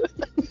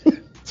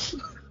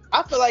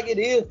 I feel like it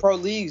is pro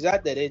leagues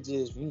out there. They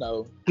just,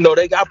 No,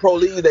 they got pro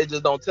leagues, they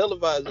just don't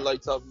televise it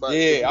like talking about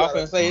it. yeah. I was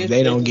gonna say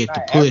They don't just get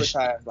not to push.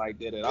 advertised like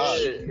that at all.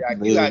 Yeah.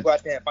 You gotta go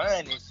out there and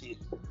find this shit.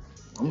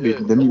 I'm Yeah,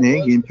 bitching them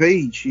ain't getting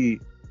paid shit.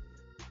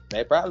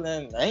 They probably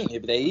ain't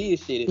if they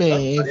is shit. It's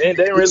Man, something. They ain't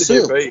really It's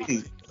get self. paid.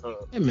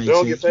 that They makes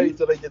don't get sense. paid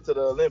till they get to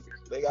the Olympics.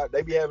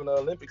 They be having the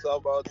Olympic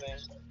softball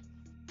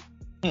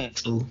team.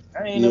 True.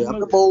 I ain't Yeah, never I'm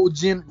knew the old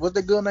what's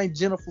that girl named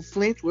Jennifer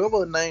Flinch? Whatever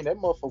her name, that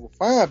motherfucker was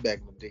fine back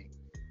in the day.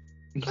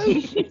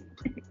 I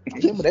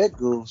remember that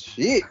girl.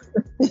 Shit.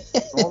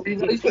 Don't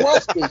even used to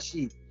watch that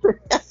shit.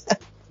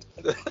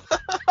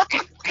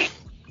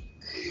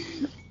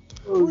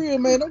 For real,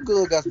 man, them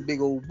girls got some big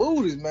old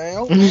booties,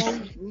 man.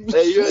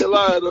 Hey, you ain't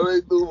lying though,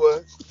 they do,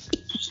 man.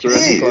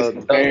 Trust me, Yeah. it's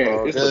the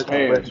pants. It's the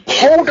pants.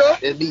 Hold up.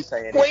 It's me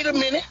saying Wait a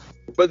minute.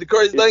 But the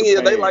crazy It's thing the is,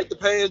 they pants. like the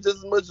pants just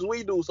as much as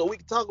we do, so we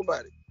can talk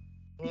about it.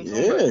 You know what I'm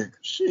talking about? Yeah,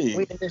 shit.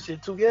 We in this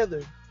shit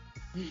together.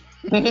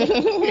 They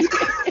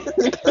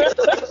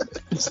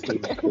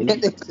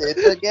said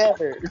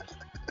together.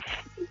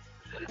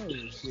 Oh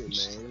shit,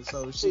 man.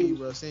 So shit,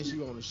 bro. Since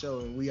you on the show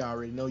and we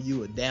already know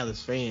you a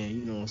Dallas fan,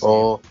 you know what I'm saying?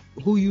 Oh,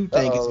 Who you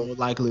think is more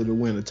likely to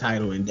win a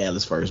title in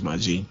Dallas first, my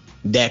G?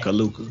 Dak or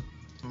Luka?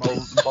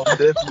 Most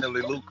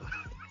definitely Luka.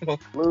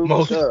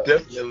 Most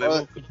definitely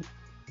Luka.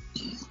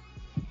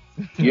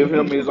 Give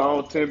him his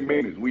own 10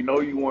 minutes. We know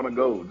you want to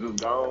go. Just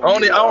go I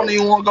on. don't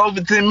even want to go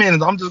for 10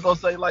 minutes. I'm just gonna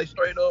say, like,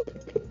 straight up,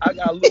 I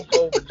got Luka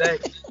over Dak,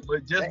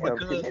 but just Damn,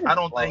 because 10 I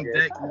don't minutes think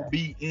long, Dak will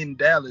be in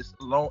Dallas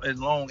as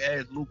long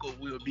as Luka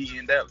will be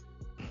in Dallas.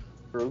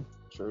 True.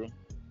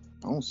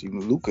 I don't see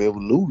Luka ever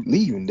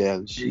leaving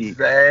Dallas. Shit.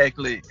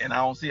 Exactly, and I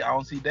don't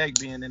see Dak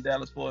being in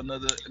Dallas for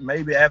another,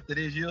 maybe after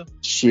this year.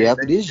 Shit,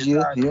 after They this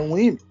year, tired he of don't him.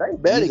 win. They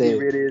better His get ass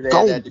rid of his ass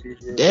gone. after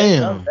this year.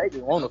 Damn. They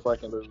just want to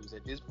fucking lose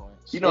at this point.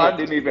 You know, I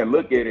didn't even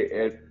look at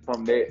it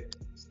from that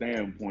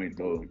standpoint,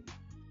 though.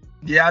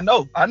 Yeah, I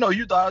know.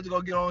 You thought I was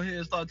gonna get on here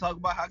and start talking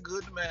about how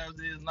good the Mavs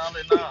is and all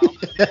that.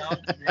 Nah,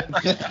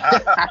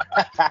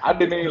 I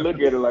didn't even look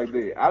at it like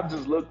that. I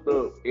just looked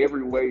up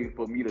every way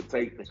for me to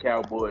take the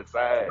Cowboys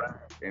side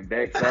and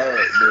Dak's side,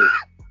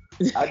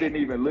 but I didn't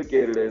even look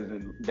at it as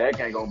in Dak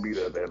ain't gonna be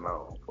there that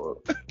long.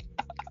 Fuck.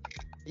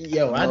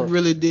 Yo, I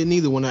really didn't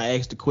either when I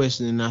asked the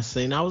question and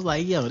I was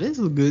like, yo, this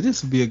would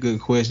be a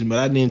good question, but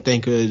I didn't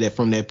think of that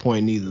from that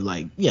point either.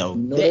 Like, yo,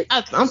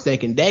 I'm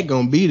thinking Dak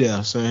gonna be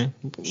there, son.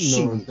 You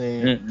know what I'm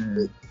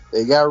saying?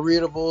 They got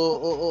rid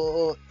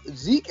of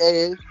Zeke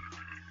ass.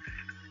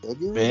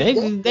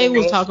 Man, they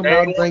was talking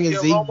about bringing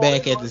Zeke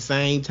back at the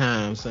same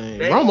time,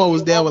 saying Romo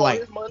was there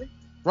with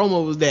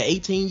Romo was there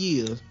 18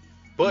 years.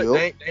 But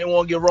they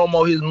won't give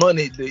Romo his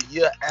money the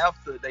year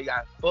after they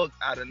got fucked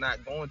out of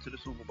not going to the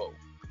Super Bowl.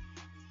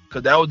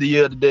 Cause that was the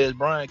year of the Dez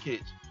Bryant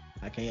catch.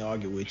 I can't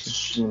argue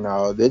with you. You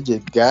know, they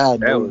just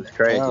God. That was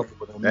crazy.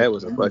 That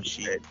was a fucking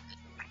shit.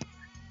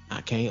 I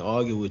can't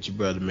argue with you,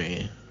 brother,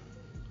 man.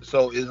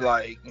 So it's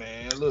like,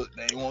 man, look,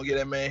 they won't get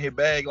that man his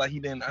bag like he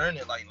didn't earn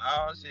it. Like,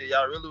 nah, shit,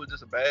 y'all really was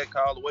just a bad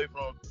call away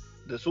from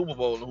the Super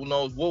Bowl. Who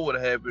knows what would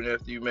have happened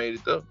after you made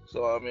it up?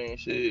 So I mean,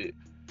 shit,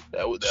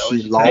 that was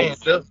your chance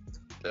stuff.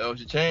 That was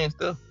your chance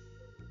stuff.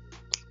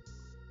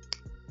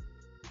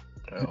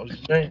 That was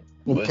your chance.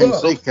 You can't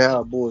say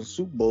Cowboys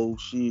Super Bowl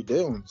shit. They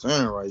don't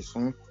sound right,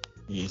 son.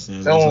 Yeah,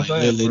 son. That's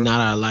like literally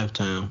not our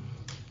lifetime.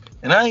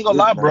 And I ain't gonna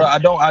lie, bro. I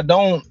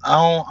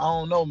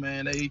don't know,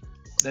 man. They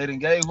done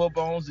gave up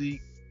on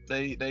Zeke.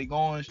 They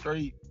going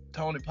straight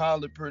Tony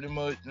Pollard pretty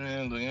much,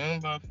 man.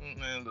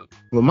 Look.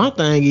 Well, my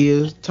thing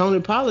is Tony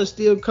Pollard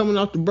still coming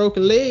off the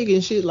broken leg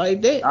and shit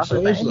like that.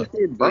 So it's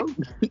like,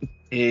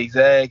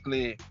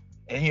 exactly.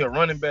 And he a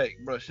running back,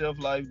 bro. Shelf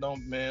life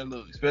don't, man.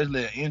 Look,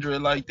 especially an injury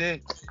like that.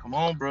 Come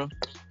on, bro.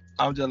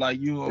 I'm just like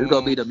you. It's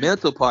gonna be the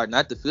mental part,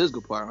 not the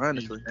physical part,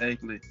 honestly.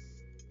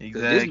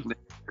 Exactly.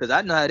 Cause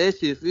I know how that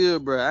shit feel,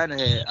 bro.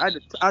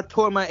 I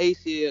tore my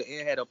ACL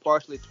and had a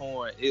partially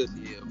torn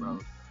LCL, bro.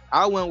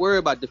 I wasn't worried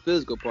about the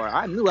physical part.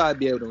 I knew I'd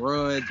be able to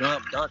run,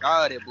 jump, dunk,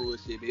 all that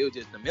bullshit, but it was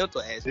just the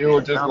mental aspect. It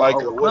was just like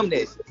overcome that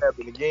shit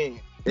happen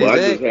again. Well, I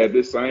just had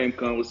this same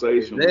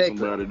conversation with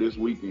somebody this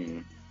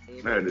weekend.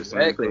 I had the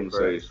same Exactly, bro.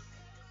 conversation.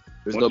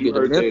 It's Once gonna be you the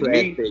hurt that mental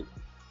knee, aspect.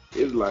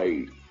 it's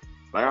like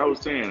I was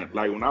saying,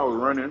 like when I was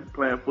running,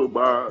 playing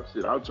football,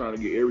 shit, I was trying to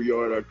get every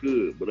yard I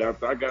could. But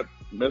after I got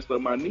messed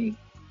up my knee,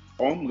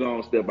 I'm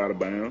gonna step out of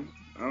bounds.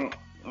 I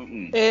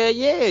don't.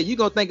 Yeah, you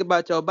gonna think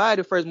about your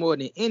body first more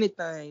than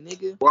anything,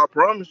 nigga. Well, I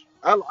promise.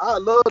 I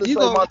love to You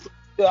say gonna,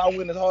 I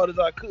went as hard as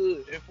I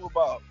could in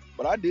football,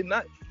 but I did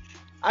not.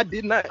 I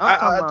did not. I'm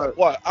talking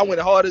about, I went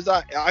as hard as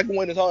I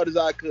went as hard as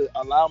I could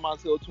allow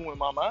myself to in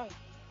my mind.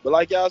 But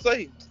like y'all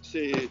say,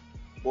 shit,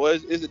 boy,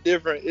 it's a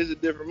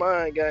different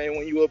mind game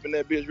when you up in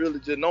that bitch really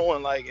just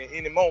knowing like at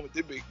any moment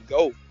this bitch can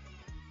go.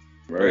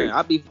 bro, Right.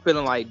 I be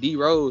feeling like D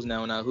Rose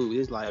now when I hoop.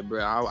 It's like,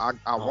 bro,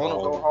 I want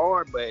to go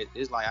hard, but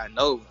it's like I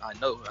know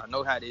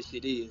how this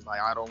shit is. Like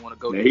I don't want to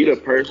go Now through he the that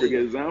shit. perfect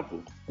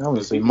example. I'm gonna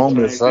 'Cause say he can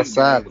moments change his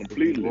outside game of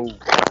completely.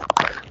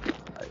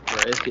 Like,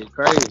 bro, that shit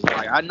crazy.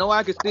 Like I know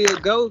I can still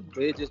go,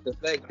 but it's just the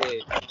fact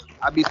that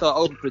I be so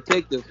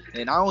overprotective,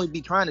 and I only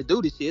be trying to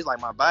do this shit. It's like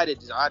my body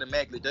just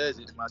automatically does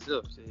it to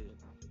myself. Shit.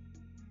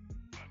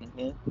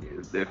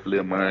 It's definitely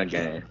a mind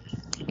game.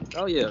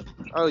 Oh yeah.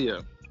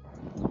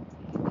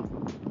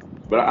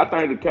 But I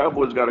think the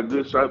Cowboys got a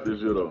good shot this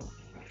year, though.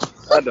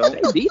 I don't.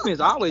 They defense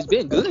always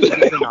been good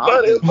defending the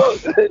Funny as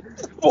offense.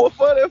 fuck. Boy,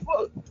 funny as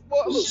fuck. Boy,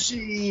 look.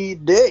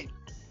 Shit, that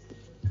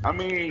I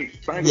mean,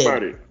 think Yeah.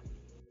 about it.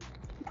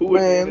 Who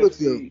in man, the look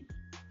here. NFC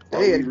are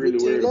They had we a really good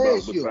team worried about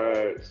last year.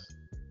 besides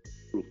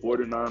the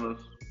 49ers?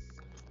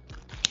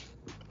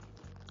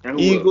 And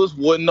who Eagles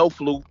wasn't no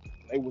fluke.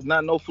 It was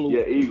not no fluke.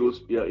 Yeah,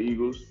 Eagles. Yeah,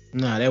 Eagles.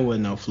 Nah, that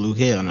wasn't no fluke.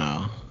 Hell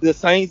no. The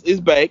Saints is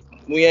back.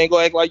 We ain't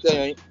gonna act like they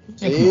ain't.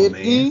 Hey, Say come on, it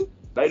man. again.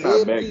 They Say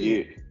not it back again.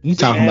 yet. You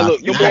See, talking Man, about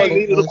look, you them boys can't.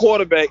 needed a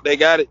quarterback. They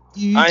got it.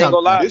 You I ain't talking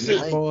gonna lie. about This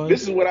is Cowboys?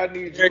 this is what I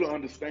need you to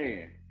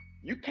understand.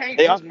 You can't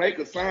They are. just make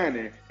a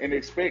signing and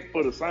expect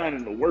for the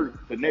signing to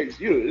work the next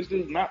year. It's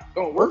just not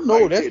gonna Oh work no,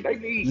 like that's that. They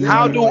need You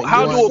How wanna do know?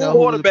 You wanna a know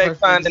who the quarterback perfect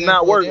signing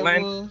not example of work, that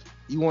Lane? was?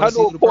 You want to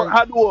see who the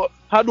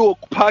How do a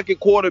pocket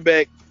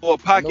quarterback or a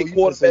I know pocket you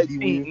finna say quarterback D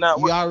team Will. not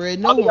You work?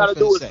 already know All he who I'm gotta finna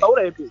do is say. throw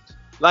that bitch.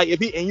 Like if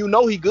he and you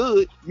know he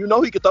good, you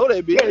know he can throw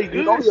that bitch. Yeah, he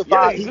You know good.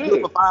 Yeah, he he good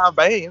for good. 5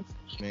 bands.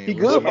 Man, He Russell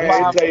good But for man,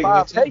 Wilson it five is takes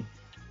good 5K. too.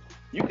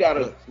 you gotta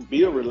Look,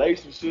 build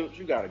relationships.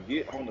 You gotta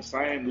get on the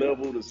same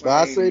level, the But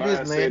I same say this,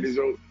 mindset man. as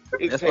your.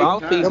 It That's what takes all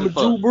season Remember time.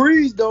 for. Drew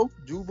Brees though?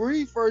 Drew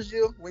Brees first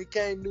year when he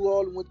came to New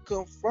Orleans went to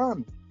come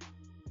from.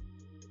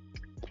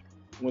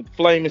 Went to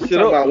flaming We shit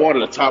talking up. about one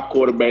of the top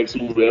quarterbacks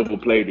who's ever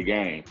played the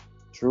game.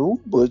 True,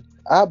 but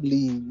I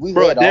believe we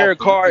Bro, had Derek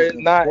offense. Carr We is just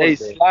had the not a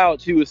quarterback.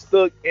 slouch. He was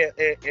stuck in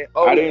I didn't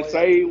Oakland.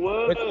 say he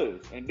was.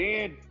 And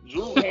then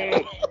Drew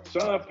had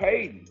Sean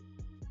Payton.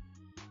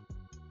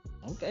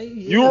 okay,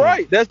 yeah. You're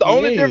right. That's the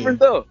only Yeah. difference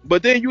though.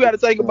 But then you got to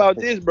think about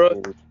this,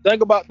 bro.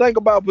 Think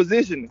about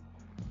positioning.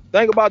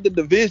 Think about the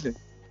division.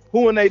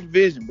 Who in their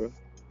division, bro?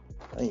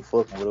 I ain't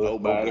fucking with us.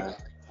 Nobody.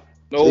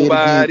 Say it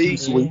again, Nobody.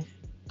 T-Sweet.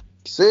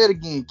 Say it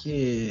again, Yeah,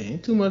 Keith.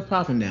 ain't too much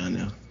popping down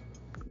there.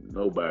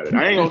 Nobody.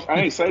 I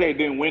ain't say they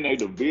didn't win a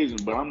division,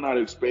 but I'm not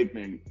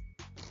expecting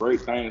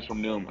great things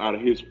from them out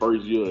of his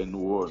first year in New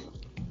Orleans.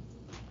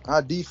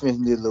 Our defense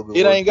need a little bit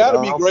It work. ain't got to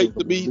be Our great offense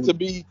to gonna be big.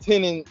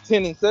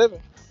 10-7.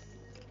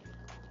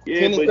 Yeah,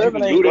 10 and but you 7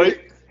 can ain't do great.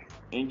 that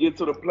and get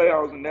to the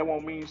playoffs, and that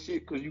won't mean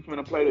shit because you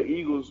finna play the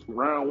Eagles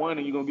round 1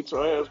 and you're gonna get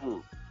your ass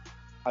whooped.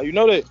 How you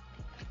know that?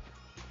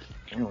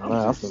 I'm I'm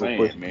just finna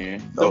put saying,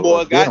 man.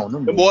 a bet on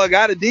them. Them boy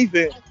got a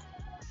defense.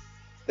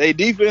 They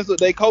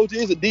coach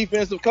is a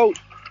defensive coach.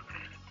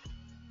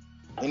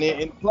 And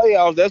in the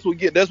playoffs, that's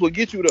what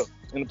get you though.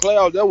 In the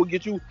playoffs, that will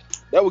get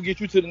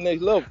you to the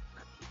next level.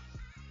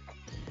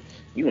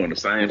 You on the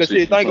same Because shit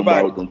shit, you think talking about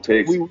about it. with them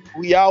Texans.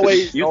 We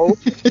always You,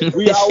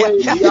 we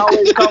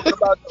always talking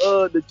about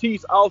the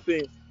Chiefs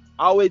offense.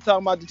 Always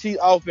talking about the Chiefs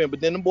offense, but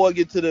then the boy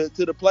get to the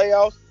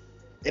playoffs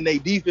and they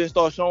defense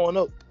start showing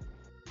up.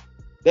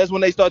 That's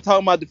when they start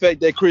talking about the fact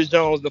that Chris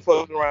Jones the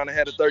fucking around and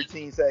had a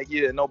 13 sack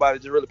year and nobody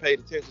just really paid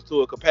attention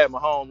to it because Pat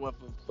Mahomes went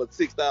for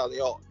 6,000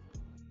 yards.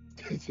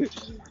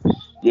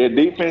 yeah,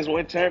 defense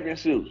win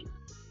championships.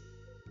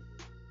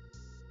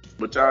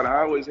 But y'all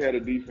always had a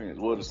defense.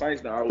 Well, the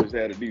Saints always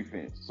had a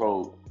defense.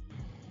 So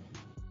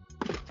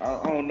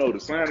I don't know. The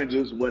signing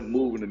just wasn't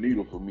moving the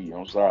needle for me.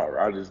 I'm sorry.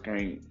 I just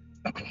can't.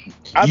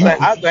 I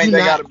think you they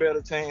not, got a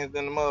better chance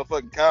than the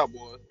motherfucking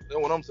Cowboys.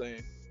 That's what I'm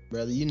saying.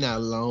 brother. You not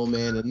alone,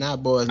 man. The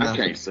not boys I not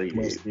can't say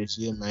much that. this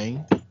year,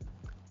 man.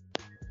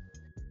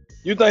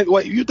 You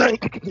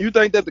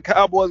think that the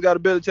Cowboys got a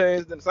better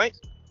chance than the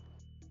Saints?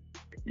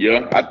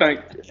 Yeah, I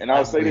think, and I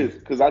I'll say agree. this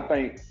because I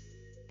think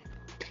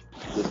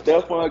the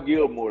Stephon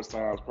Gilmore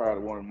sign is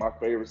probably one of my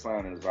favorite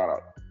signings out of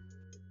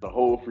the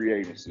whole free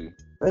agency.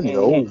 That nigga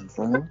old,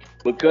 man.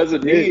 Because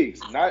of Yeah.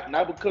 Diggs, not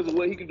because of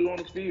what he can do on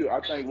the field. I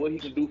think what he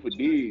can do for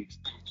Diggs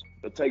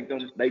to take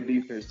their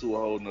defense to a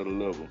whole nother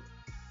level.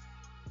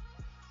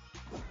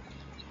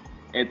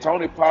 And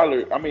Tony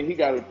Pollard, I mean, he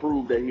got to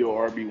prove that he's a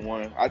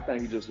RB1. I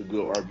think he's just a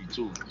good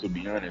RB2, to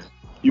be honest.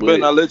 You better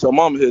not let your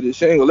mama hear this.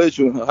 She ain't gonna let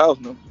you in her house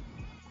now.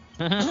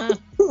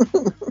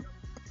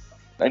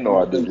 They know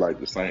I dislike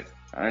the Saints.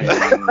 I ain't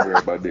even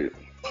worried about that.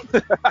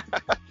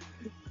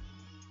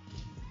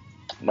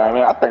 Man,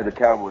 I think the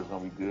Cowboys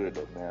gonna be good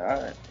though,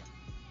 man.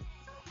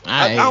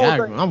 I don't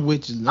think. I'm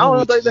with you. I I'm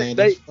don't with you, think Land.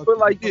 they put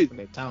like this. What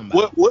they talking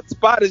about? What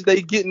spot is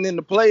they getting in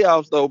the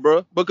playoffs though,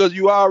 bro? Because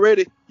you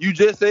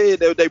just said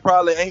that they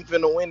probably ain't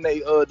finna win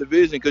their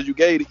division because you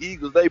gave the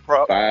Eagles they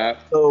prop. 5.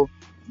 So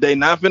they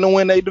not finna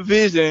win their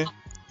division.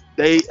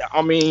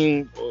 I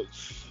mean,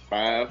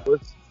 5.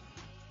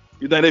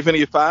 you think they finna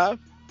get 5?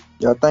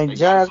 Y'all think They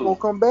got Giants to. gonna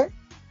come back?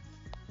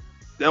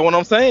 That's what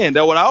I'm saying.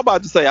 That's what I was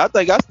about to say. I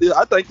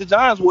think the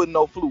Giants wasn't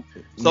no fluke.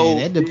 Man, So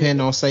that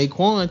depend on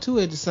Saquon too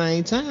at the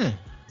same time.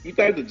 You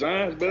think the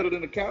Giants better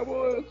than the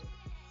Cowboys?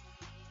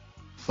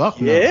 Fuck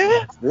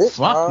yeah, no.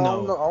 Fuck I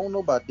no. don't know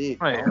about that.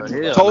 I don't know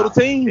about total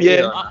that. team,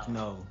 yeah. Fuck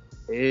no.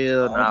 Hell I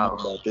don't know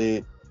no. about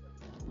that.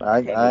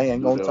 I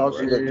ain't gonna talk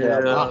to that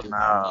Hell Cowboys.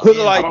 no. Put it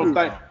I like don't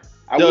this. think.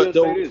 I will say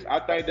The- this. I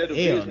think that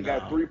division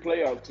got 3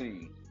 playoff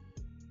teams.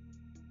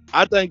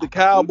 I think the Who think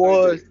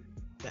Cowboys.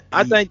 that?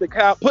 I think put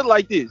it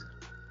like this.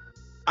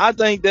 I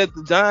think that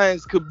the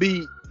Giants could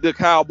beat the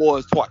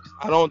Cowboys twice.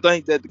 I don't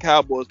think that the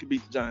Cowboys could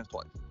beat the Giants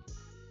twice.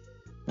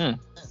 I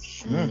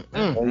see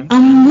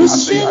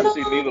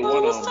neither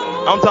one of them.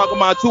 I'm talking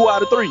about 2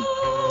 out of 3.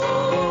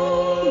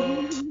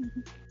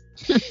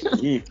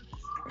 Yeah.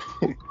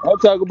 I'm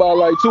talking about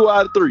like 2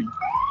 out of 3.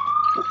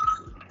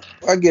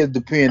 I guess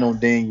depend on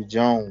Daniel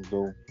Jones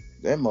though.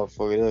 That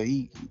motherfucker,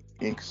 he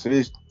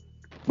inconsistent,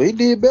 but he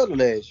did better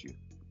last year.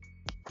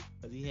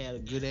 Cause he had a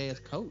good ass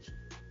coach.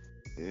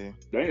 Yeah.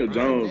 Daniel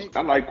Jones,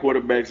 I like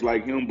quarterbacks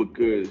like him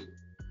because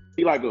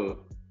he like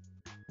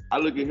I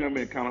look at him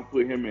and kind of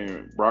put him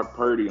and Brock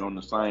Purdy on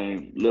the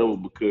same level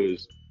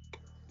because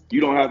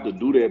you don't have to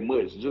do that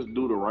much. Just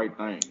do the right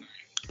thing.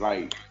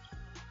 Like,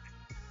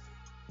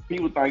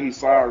 people think he's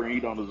sorry and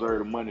he don't deserve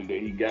the money that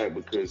he got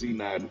because he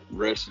not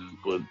rushing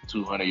for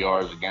 200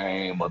 yards a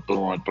game or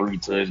throwing 3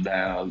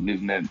 touchdowns, this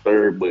and that and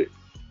third. But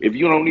if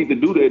you don't need to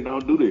do that,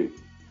 don't do that.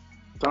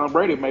 Tom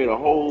Brady made a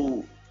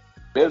whole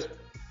best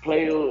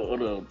player of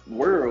the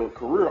world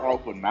career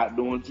off of not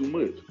doing too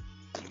much.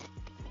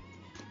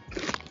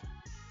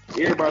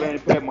 Everybody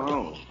ain't Pat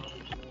Mahomes.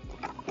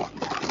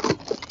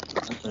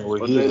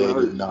 Well, his head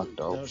get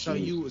knocked off. So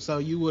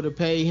you would have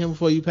paid him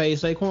before you paid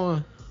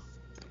Saquon?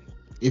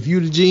 If you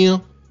the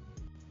GM?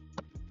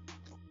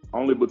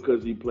 Only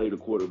because he played the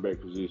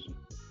quarterback position.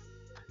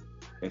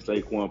 And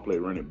Saquon played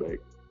running back.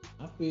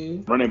 I feel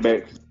you. Running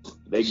backs,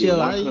 they get Chill,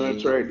 one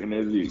contract and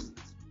that's it.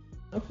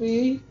 I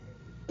feel you.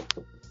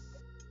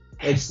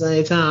 At the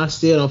same time, I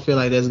still don't feel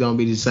like that's gonna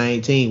be the same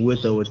team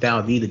with or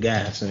without either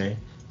guy, man.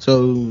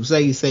 So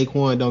say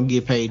Saquon don't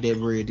get paid that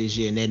bread this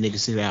year and that nigga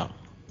sit out.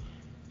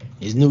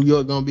 Is New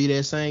York gonna be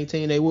that same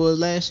team they was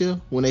last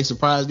year when they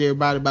surprised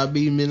everybody by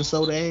beating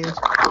Minnesota ass?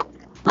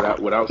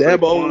 Without Dabo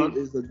Saquon,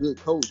 is a good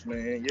coach,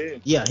 man. Yeah.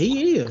 Yeah,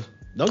 he is.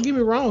 Don't get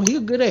me wrong, he a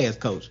good ass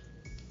coach.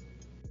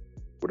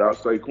 without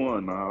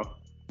Saquon, nah.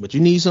 But you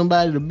need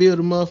somebody to build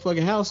a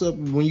motherfucking house up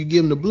when you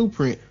give them the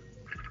blueprint.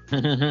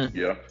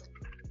 Yeah.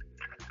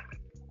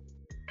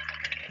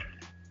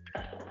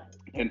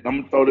 And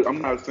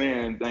I'm not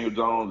saying Daniel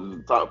Jones is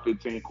a top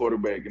 15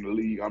 quarterback in the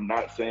league. I'm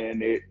not saying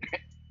that.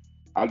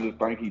 I just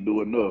think he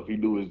do enough. He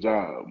do his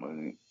job,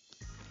 man.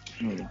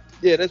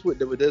 Yeah, that's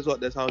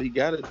how he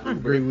got to do. I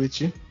agree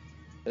with you.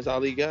 That's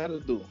all he got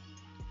to do.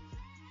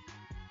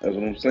 That's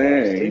what I'm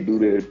saying. He do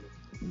that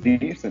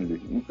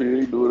decently. You feel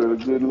he do it at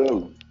a good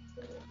level.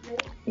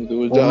 He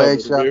do his What job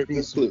makes at a y'all very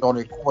decent good clip. on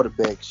their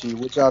quarterback shit?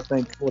 What y'all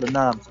think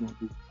 49ers gonna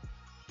do?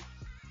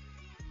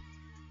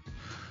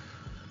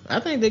 I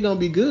think they're gonna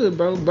be good,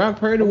 bro. Brock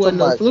Purdy I'm wasn't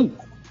no talking fluke.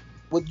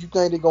 What you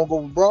think they gonna go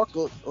with Brock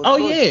or Oh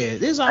Trey?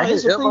 yeah,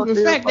 it's a proven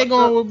fact they're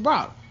going with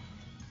Brock.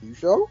 You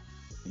sure?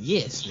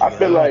 Yes, I nigga,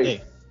 feel all like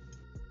day.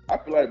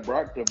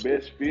 Brock the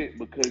best fit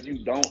because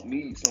you don't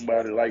need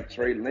somebody like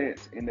Trey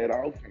Lance in that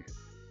offense.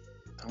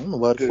 I don't know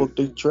why the fuck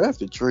they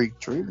drafted Trey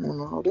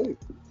and all that.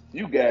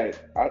 You got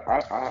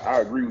I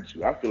agree with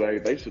you. I feel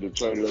like they should have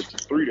traded up to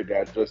 3 that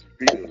got Justin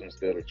Fields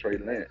instead of Trey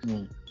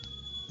Lance.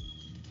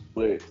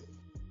 But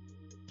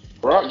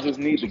Brock just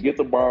needs to get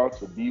the ball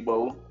to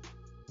Debo,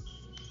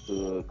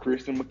 to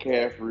Christian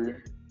McCaffrey,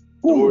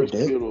 George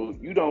Kittle.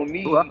 You don't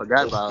need I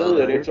forgot a about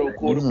stud at your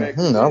quarterback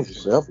I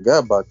position.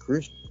 forgot about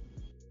Christian.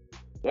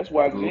 That's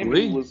why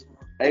Jimmy was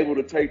able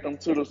to take them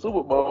to the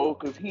Super Bowl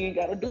because he ain't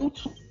got to do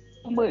too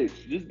much.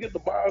 Just get the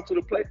ball to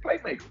the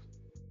playmakers.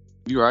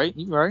 You right.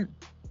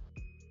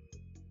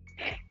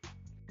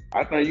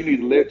 I think you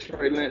need to let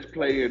Trey Lance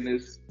play in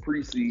this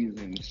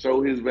preseason,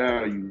 show his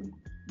value,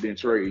 then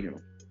trade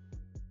him.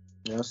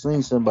 Yeah, I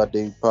seen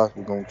somebody they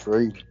possibly gonna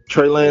trade.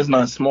 Trey Lance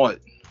not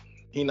smart.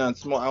 He not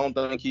smart. I don't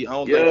think he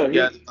got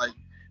like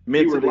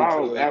mentally. He rely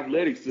on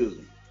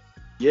athleticism.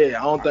 Yeah,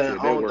 I don't think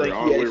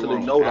he actually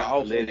know the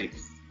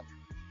offense.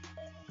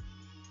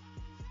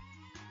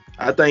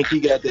 I think he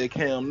got that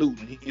Cam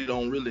Newton. He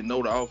don't really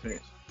know the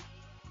offense.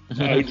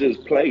 He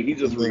just play. He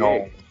just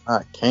react. I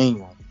can't.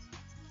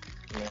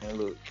 Man,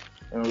 look,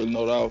 I don't really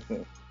know the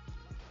offense.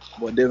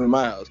 Boy, Devin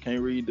Miles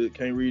can't read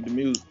the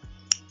music.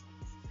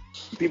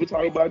 people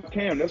talk about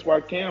Cam. That's why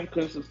Cam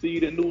couldn't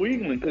succeed in New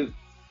England because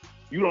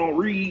you don't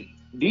read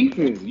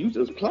defense. You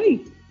just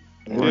play.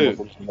 Yeah. Yeah.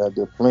 Motherfuckers out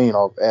there playing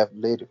off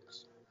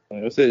athletics.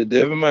 Like I said,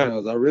 Devin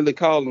Miles. I really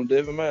call him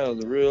Devin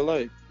Miles in real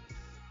life.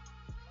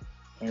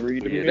 And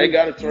read the Yeah, they music.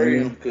 got to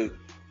trade him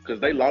because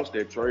they lost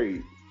their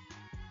trade.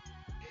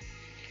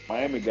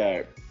 Miami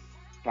got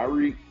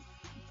Tyreek,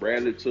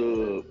 Bradley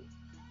Chubb,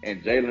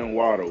 and Jalen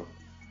Waddle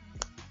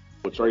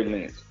for Trey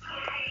Lance.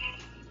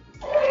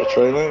 For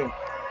Trey Lance.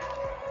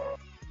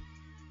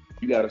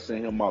 You got to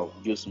send him off.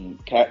 Get some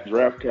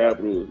draft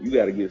capital. You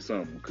got to get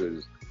something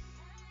because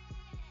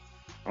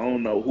I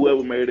don't know.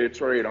 Whoever made that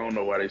trade, I don't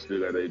know why they still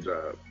got their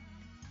job.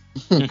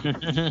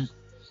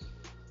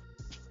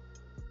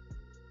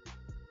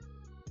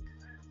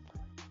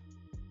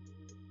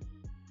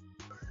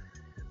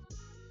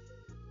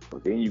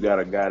 But then you got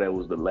a guy that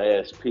was the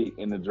last pick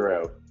in the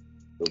draft,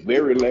 the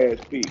very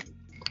last pick.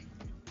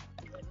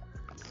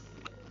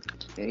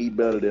 And he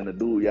better than the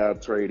dude y'all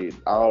traded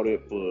all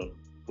that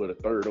for the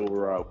third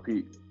overall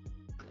pick.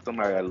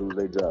 Somebody got to lose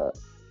their job.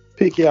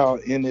 Pick y'all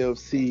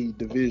NFC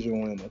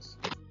division winners.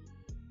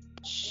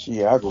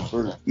 Shit, I go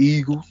first.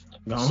 Eagles.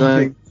 Go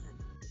Saints.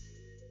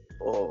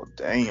 Oh,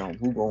 damn.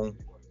 Who going?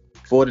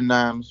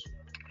 49ers.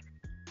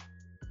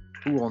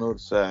 Who on the other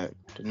side?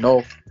 The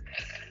North.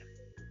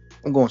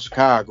 I'm going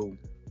Chicago.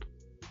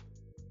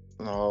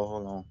 No,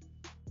 hold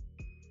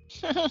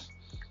on.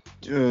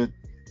 Dude,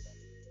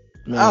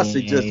 I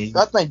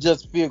think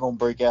Justin Field gonna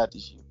break out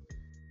this year.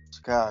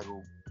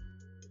 Chicago.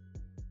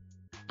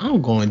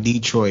 I'm going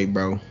Detroit,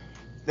 bro.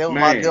 That was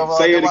Man,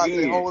 say it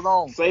again. Hold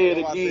on. Say it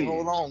again.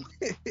 Hold on.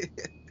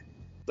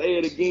 Say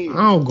it again.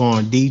 I'm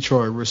going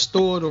Detroit.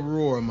 Restore the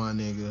roar, my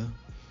nigga.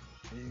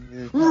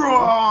 Roar!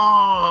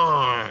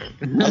 I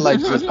like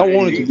this. I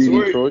wanted to be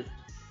Detroit.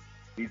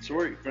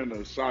 Detroit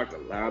finna shock a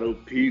lot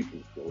of people.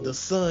 Bro. The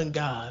sun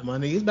god, my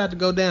nigga. It's about to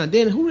go down.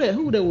 Then who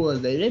that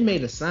was? They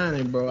made a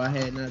signing, bro. I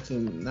had not too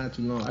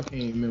long. I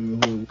can't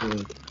remember who it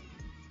was.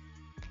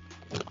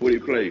 What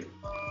did he play?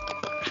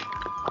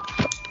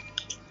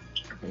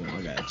 Oh,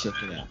 I gotta check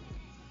it out.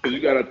 Cause you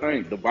gotta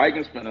think the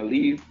Vikings finna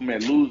lose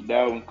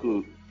Dalvin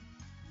Cook.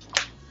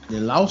 They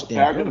lost him.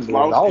 Packers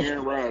lost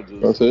Aaron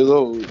Rodgers. That's his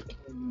old.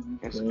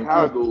 And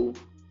Chicago,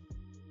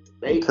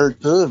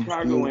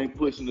 Chicago ain't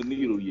pushing the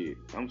needle yet.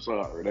 I'm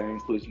sorry, they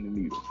ain't pushing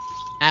the needle.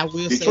 I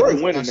will Detroit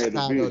say winning this that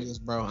about Chicago,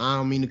 division. bro. I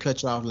don't mean to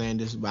cut you off,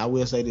 Landis, but I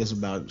will say this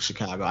about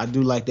Chicago. I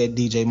do like that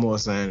DJ Moore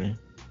signing.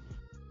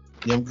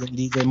 Them good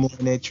DJ Moore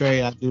in that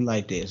trade, I do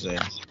like that, sir.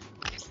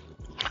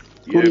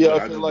 Who do y'all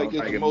I feel just like don't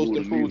is think the it most moved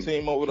the improved needle.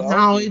 team over the No,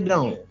 offseason? it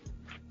don't.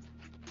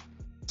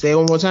 Say it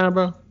one more time,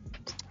 bro.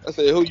 I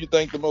said, who you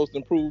think the most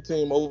improved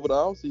team over the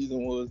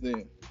offseason was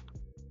then?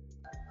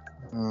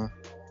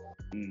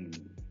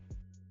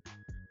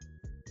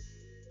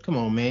 Come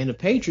on, man. The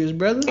Patriots,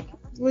 brother.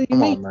 What do you Come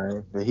mean? on,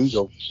 man. There he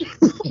go.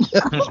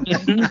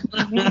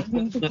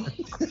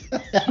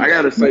 I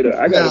gotta say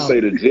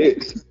the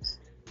Jets.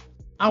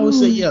 I would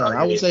say, yeah. Oh,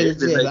 I would yeah, say the it's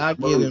been Jets. making I'll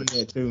give them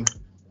that, too.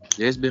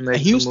 Yeah, it's been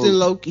making some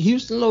moves.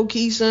 Houston low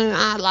key, son.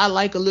 I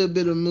like a little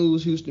bit of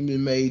moves Houston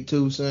been made,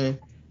 too, son.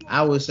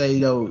 I would say,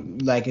 though,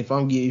 like, if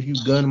you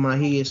gun in my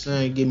head,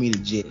 son, give me the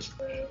Jets.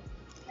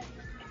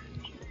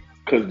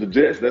 Cause the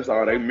Jets, that's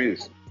all they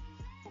miss.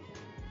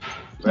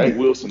 Zach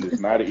Wilson is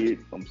not it.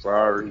 I'm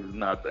sorry, he's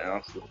not the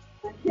answer.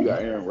 You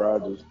got Aaron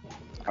Rodgers.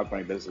 I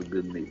think that's a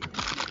good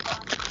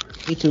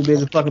nigga. He too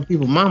busy fucking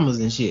people mamas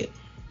and shit.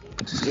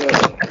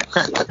 Yeah.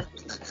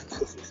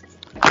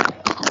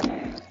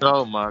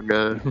 Oh my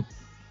god.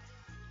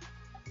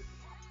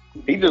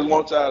 He just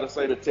wants y'all to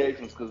say the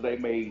Texans because they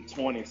made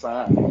 20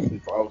 signings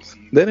this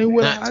offseason. That ain't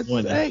what Not I just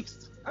 20.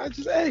 asked. I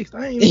just ain't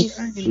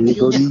even Here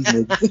go these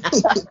niggas.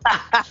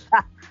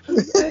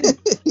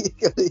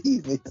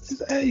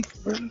 just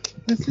asked, bro.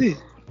 That's it.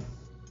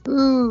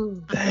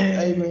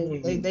 Hey,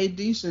 man, they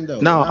decent,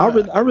 though. No,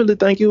 I really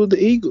think it was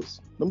the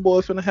Eagles. Them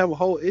boys finna have a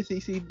whole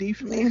SEC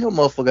defense. Man, that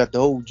motherfucker got the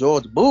whole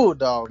Georgia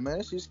Bulldog, man.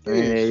 That shit's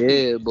scary. Man,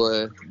 yeah,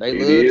 boy. They It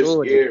love is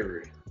Georgia.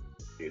 scary.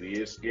 It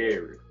is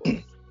scary.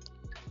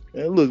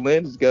 And look,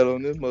 Landis got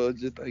on this mother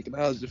just thinking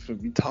I was just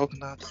finna be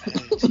talking out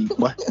the cheap,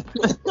 boy.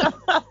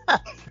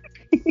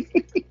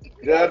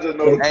 Yeah, I just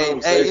know the Hey,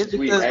 conversations it's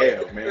we because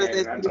have, man.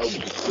 I know.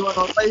 doing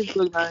on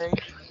Facebook, man.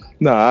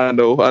 Nah, I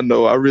know.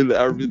 I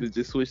really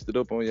just switched it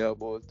up on y'all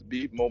boys to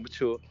be more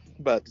mature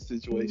about the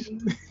situation.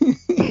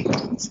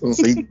 So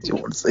say you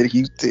want to say the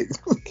Houston.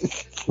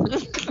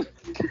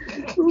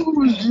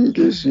 Oh shit,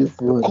 that shit Of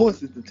funny.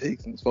 course it's the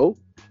Texans, folks.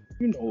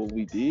 You know what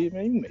we did,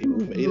 man. We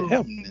made it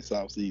happen this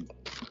offseason.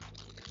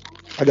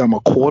 I got my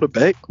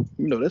quarterback.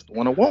 You know, that's the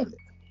one I wanted.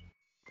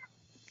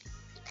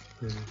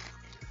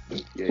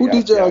 Yeah, Who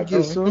did y'all get,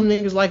 Them son?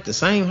 niggas like the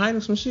same height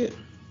or some shit.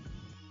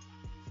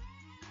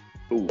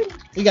 Ooh.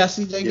 We got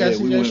CJ. Yeah, got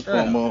we CJ went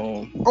Stroud.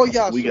 from Oh,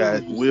 y'all we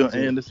got sure Will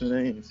did. Anderson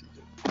and CJ.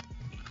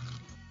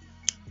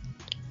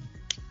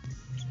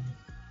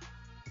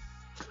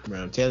 Bro,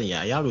 I'm telling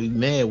y'all be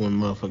mad when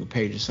motherfucking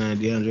Patriots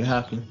signed DeAndre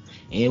Hopkins,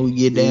 and we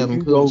get There Dalvin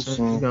you go, Cook, son.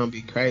 son. It's gonna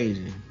be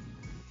crazy.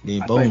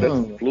 Then I think boom. that's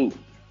a fluke.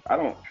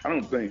 I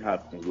don't think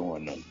Hopkins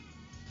going nothing.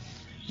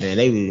 Man,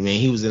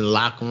 he was in the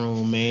locker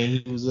room, man.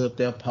 He was up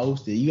there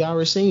posted. You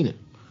already seen it.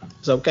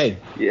 It's okay.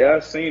 Yeah, I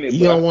seen it.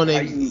 You But don't want how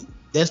to. you?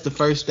 That's the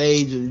first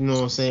stage of, you know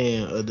what I'm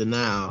saying, of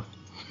denial.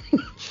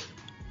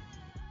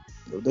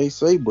 They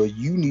say, but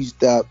you need to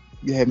stop.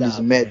 You having this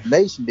Nah, man.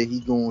 imagination that he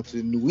going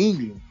to New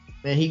England.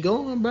 Man, he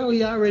going, bro.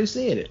 He already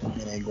said it.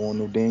 Man, ain't going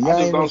no damn. I Y'all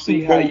just ain't no don't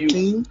see Super how Bowl you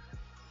team.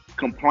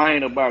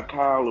 complain about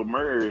Kyler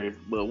Murray,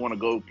 but want to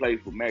go play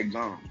for Mac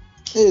Jones.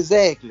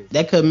 Exactly.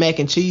 That cause Mac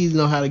and Cheese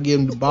know how to give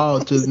him the ball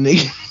to the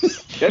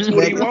nigga. That's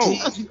what he Mac and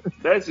wants. Cheese.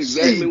 That's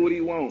exactly Shit. what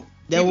he wants.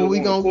 That He what just we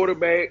want a gonna.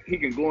 quarterback. He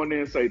can go in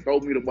there and say, "Throw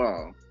me the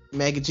ball."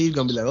 Mac and Cheese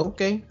gonna be like,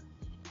 okay.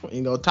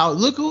 Ain't gonna talk.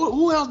 Look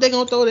who else they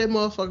gonna throw that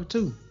motherfucker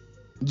to?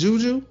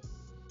 Juju.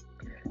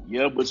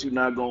 Yeah, but you're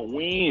not gonna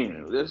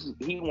win.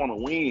 He want to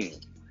win.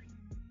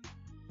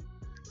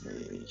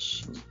 Man,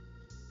 shit.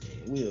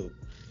 Will.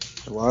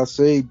 Well, I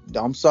say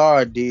I'm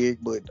sorry, Dig,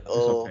 but It's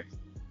okay.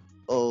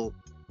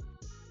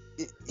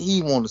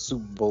 he won a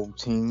Super Bowl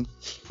team.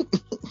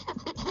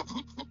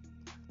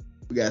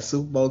 We got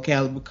Super Bowl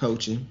caliber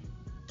coaching.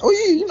 Oh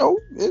yeah, you know,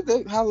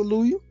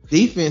 hallelujah.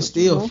 Defense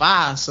still You know.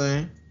 fire,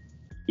 son.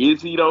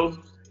 Is he though?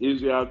 Is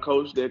y'all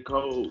coach that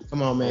cold?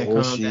 Come on, man.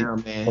 Oh, Calm shit.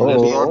 down, man.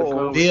 Let's Bill, start the Bill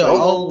conversation.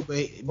 old, but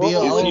Bill Is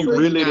he old, but he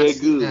really not that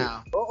sitting good?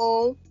 now.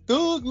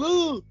 Doug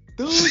Love.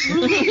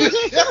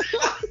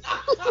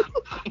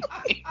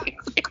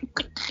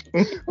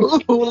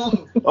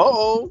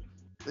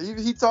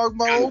 He talking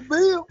about old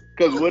Bill.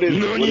 Because what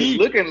it's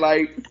looking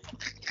like,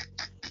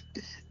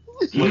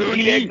 was he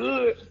that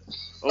good?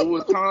 Or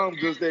was Tom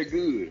just that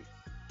good?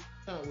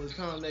 Was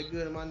Tom that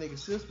good in my nigga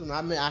system?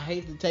 I mean, I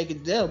hate to take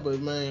it there, but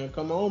man,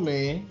 come on,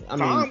 man. I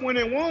mean, Tom went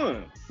and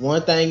won.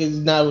 one thing is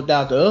not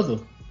without the other.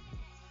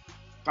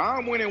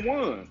 Tom went and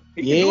won.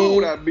 He Yeah. can do it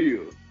without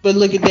Bill. But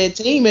look at that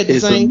team at the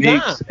It's a same time.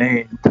 mix,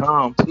 and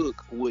Tom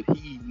took what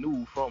he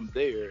knew from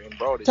there and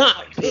brought it Tom,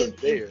 to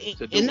there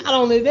to do and it. not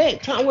only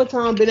that, what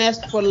Tom been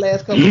asking for the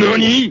last couple of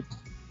years?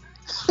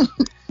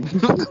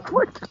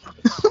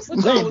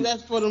 What Tom was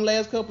asking for them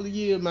last couple of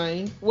years,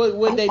 man?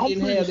 What they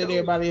didn't have that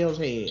everybody else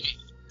had?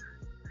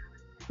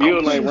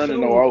 Bill ain't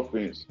running no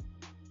offense.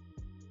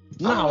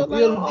 No,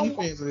 Bill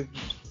defensive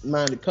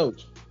minded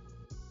coach.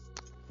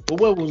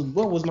 But what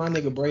was my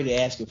nigga Brady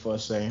asking for,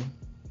 Sam?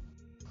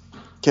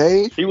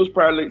 Cage. He was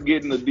probably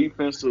getting the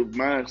defensive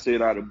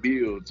mindset out of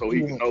Bill so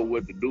he can know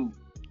what to do.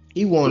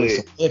 He wanted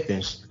some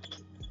weapons.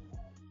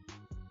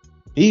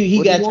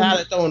 He got tired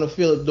of throwing to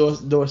Philip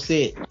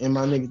Dorsett and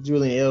my nigga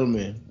Julian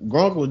Edelman.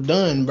 Gronk was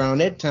done around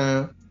that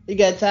time. He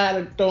got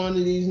tired of throwing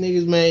to these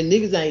niggas, man.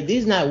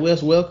 These not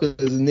Wes Welkers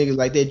and niggas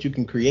like that you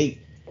can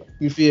create.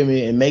 You feel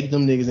me? And make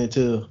them niggas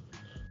into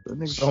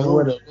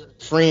somewhat of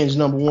fringe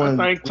number one.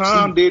 I think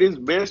Tom did his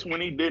best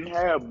when he didn't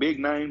have big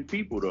name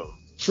people though.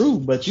 True,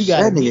 but you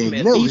got to give him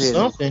at least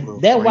something.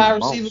 That wide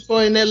receiver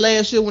core in that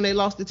last year when they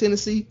lost to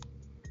Tennessee,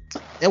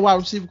 that wide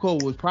receiver core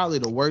was probably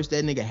the worst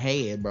that nigga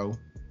had, bro.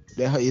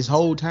 His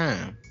whole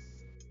time.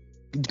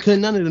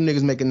 Couldn't none of them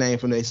niggas make a name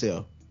for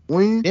themselves.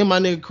 Then my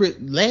nigga Chris,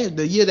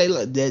 the year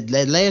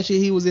that last year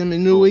he was in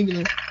New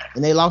England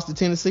and they lost to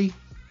Tennessee.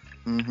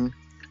 Mm-hmm.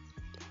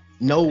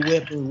 No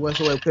weapons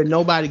whatsoever. Could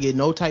nobody get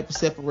no type of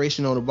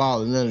separation on the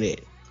ball and none of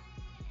that.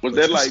 Was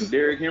that like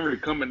Derrick Henry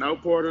coming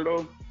out party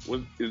though?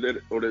 Is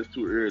that or that's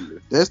too early?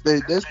 That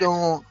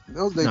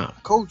was their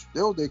coach.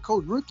 That was their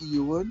coach rookie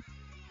year, wasn't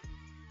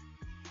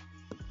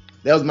it?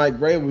 That was Mike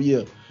Vrabel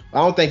year. I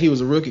don't think he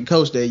was a rookie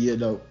coach that year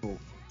though.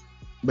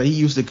 But he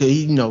used to,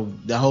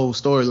 the whole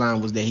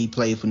storyline was that he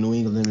played for New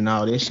England and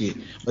all that shit.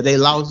 But they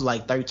lost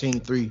like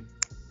 13-3.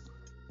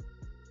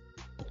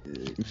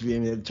 You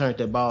feel me? They turned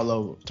the ball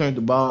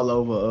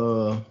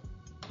over.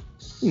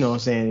 You know what I'm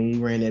saying? He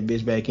ran that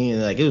bitch back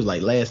in. Like it was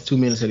like last 2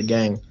 minutes of the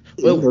game.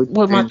 But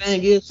what my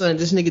thing is, son,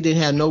 this nigga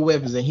didn't have no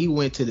weapons and he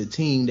went to the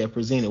team that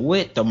presented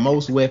with the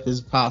most weapons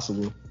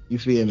possible. You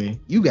feel me?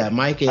 You got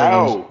Mike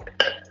Evans. How?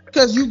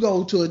 Because you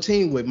go to a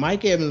team with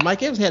Mike Evans.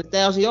 Mike Evans had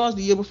 1,000 yards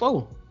the year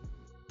before.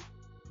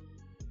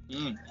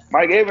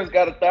 Mike Evans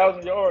got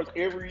 1,000 yards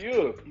every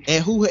year.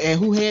 And who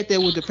had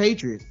that with the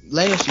Patriots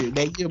last year?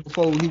 That year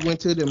before he went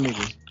to them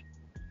niggas.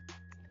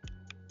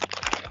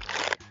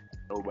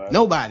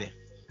 Nobody.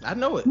 I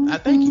know it. I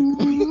thank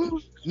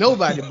you.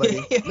 Nobody,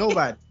 buddy.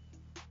 Nobody.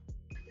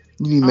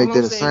 You need to make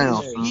that a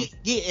sound.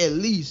 Get at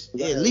least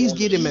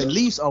get him at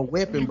least a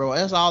weapon, bro.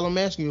 That's all I'm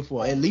asking you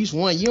for. At least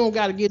one. You don't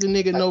gotta get the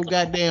nigga no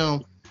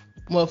goddamn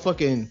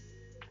motherfucking.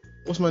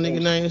 What's my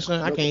nigga name,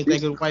 son? I can't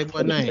think of the white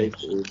boy name.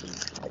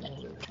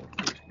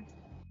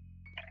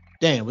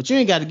 Damn, but you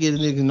ain't got to get a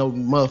nigga no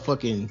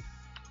motherfucking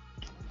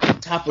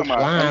top of the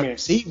line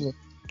receiver.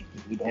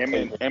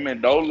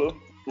 Amendola,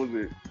 was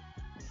it?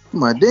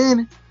 My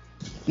Danny.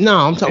 No,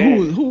 I'm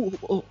talking who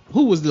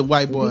was the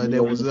white boy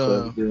that was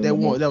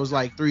that was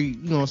like 3,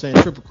 you know what I'm saying,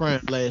 triple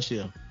crime last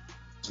year.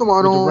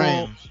 Somebody with the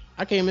Rams.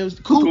 I can't remember. It was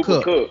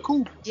Cooper Kupp.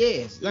 Cooper.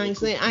 Yes, I ain't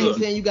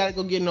saying you gotta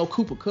go get no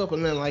Cooper Kupp or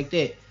nothing like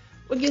that.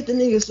 But get the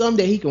nigga something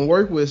that he can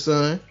work with,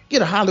 son.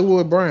 Get a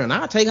Hollywood Brown.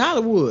 I'll take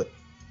Hollywood.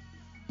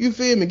 You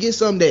feel me? Get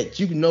something that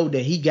you know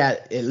that he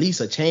got at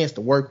least a chance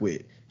to work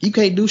with. You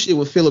can't do shit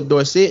with Philip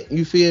Dorsett,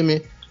 you feel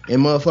me?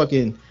 And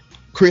motherfucking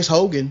Chris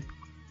Hogan,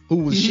 who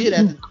was shit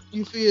after,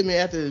 you feel me,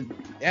 after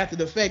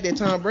the fact that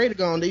Tom Brady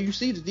gone there, you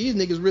see that these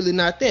niggas really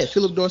not that.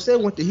 Philip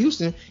Dorsett went to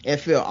Houston and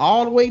fell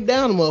all the way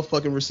down the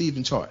motherfucking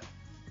receiving chart.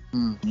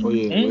 Oh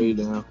yeah, way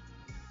down.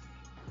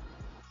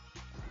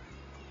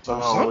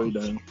 So, Way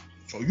down.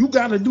 So you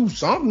gotta do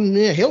something,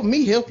 man. Help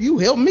me, help you,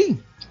 help me.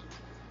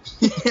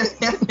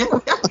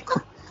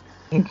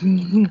 I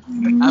mean,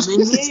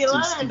 he ain't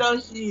lying though,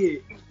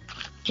 shit.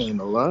 Ain't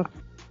no lie.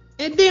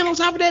 And then on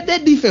top of that,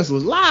 that defense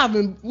was live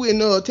in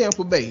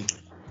Tampa Bay.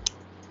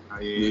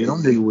 Yeah,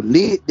 them niggas was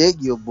lit that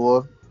year,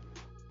 boy.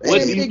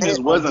 What Hey, defense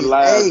nigga, wasn't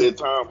live that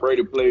Tom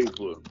Brady played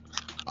for?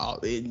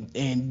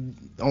 And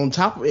on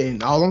top of it,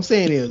 and all I'm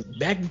saying is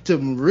back to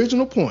the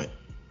original point.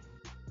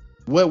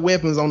 What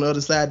weapons on the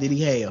other side did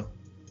he have?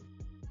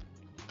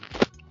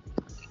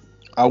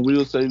 I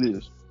will say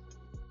this: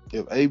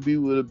 if AB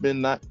would have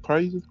been not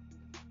crazy,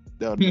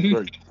 that would have been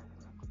great.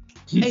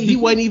 Hey, he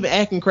wasn't even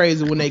acting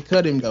crazy when they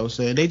cut him though,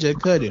 son. They just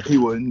cut him. He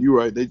wasn't. You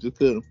right? They just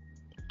cut him.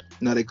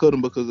 Now they cut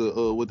him because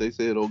of what they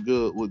said.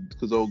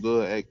 Because old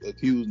God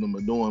accused him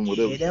of doing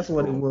whatever. Yeah, that's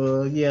what it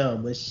was. Yeah,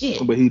 but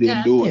shit. But he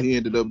didn't do it. damn. He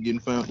ended up getting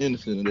found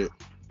innocent of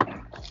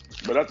that.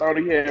 But I thought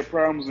he had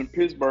problems in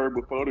Pittsburgh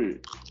before that.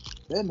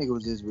 That nigga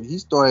was just, he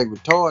started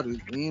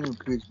retarded in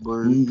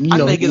Pittsburgh. You I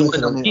know, think he it was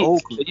was on the that hits.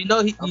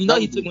 Oakland. But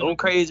he took one of them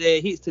crazy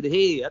ass hits to the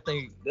head. I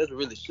think that's what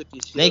really shook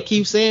his shit. They up.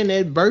 keep saying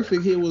that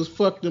Burfict hit was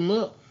fucked him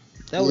up.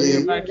 That was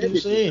everybody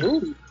keep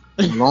saying.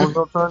 As long as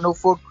don't turn no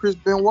fuck Chris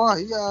Benoit,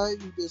 he alright.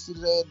 You just sit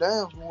his ass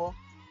down for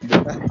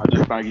him. I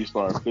just think he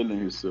started feeling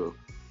himself.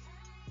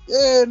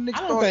 Yeah, nigga I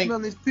don't start think-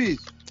 smelling his piss.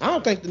 I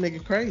don't think the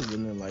nigga crazy or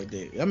nothing like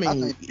that. I mean, I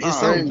think- it's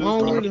something Nah, wrong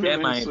just with him.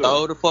 That man himself.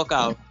 throw the fuck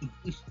out.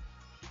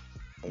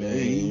 Man.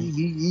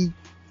 He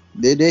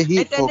that hit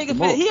Ain't that fucked nigga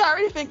him up. he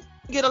already finna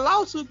get a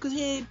lawsuit because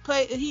he ain't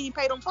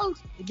paid them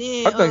folks. And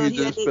then I think he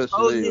he had just to special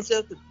expose ed.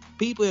 himself to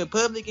people in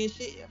public and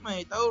shit. That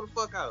man throw the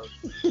fuck out.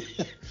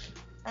 That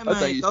I man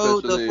think he's throw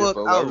special the ed, fuck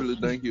folks. I out. really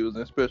think he was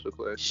in special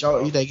class.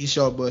 Short, you think he's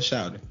short but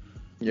shouting?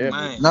 Yeah.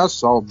 Man. Not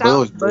soft Shout,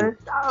 buzz, bro.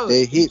 but shout.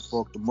 That hit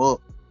fucked him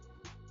up.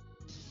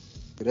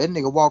 But that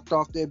nigga walked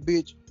off that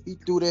bitch. He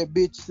threw that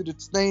bitch to the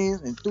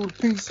stands and threw the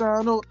peace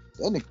sign up.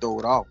 That nigga throw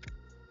it off.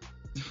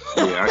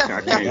 Yeah, I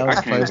can't. That was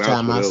I the can't first vouch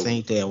time for I that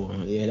seen that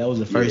one. Yeah, that was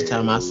the first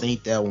time I seen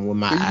that one with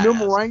my So you eyes.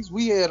 remember, Ranks?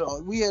 We had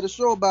a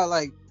show about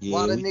like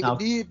why Yeah, that we nigga talked-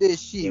 did that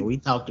shit. Yeah, we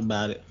talked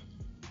about it.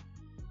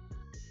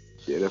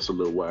 Yeah, that's a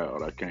little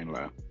wild. I can't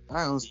lie.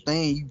 I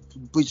understand you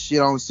put shit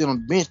on, sit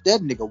on the bench.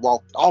 That nigga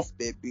walked off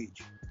that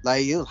bitch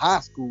like it was high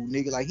school,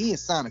 nigga. Like he didn't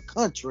sign a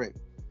contract.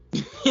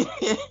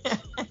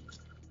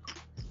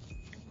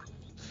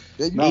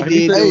 That Nah, you-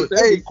 he did do it.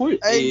 hey, He quit.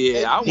 Yeah,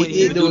 I He wouldn't did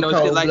even do do it no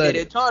shit like that cold-blooded.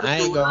 at charter I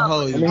ain't school. gonna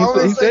hold I you. mean, I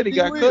was he said he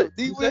got D-Will. cut.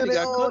 He D-Will said he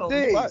got cut on the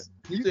days. spot.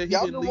 He said he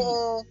Y'all didn't remember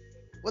leave.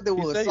 what they He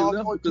was said he left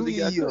sophomore, because he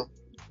junior got year. cut.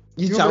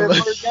 You You talking remember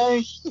about?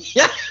 that first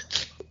game?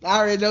 I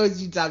already know what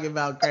you talking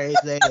about, crazy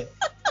ass.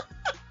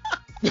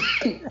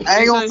 I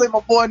ain't gonna say my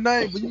boy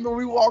name, but you know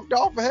we walked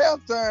off at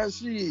halftime.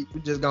 Shit.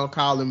 We just gonna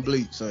call him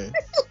Bleak, son.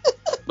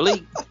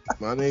 Bleak.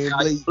 My name is Nah,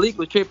 Bleak. Bleak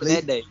was tripping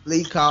that day.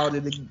 Bleak called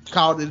it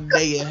a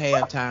day at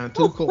halftime,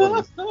 2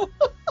 quarters.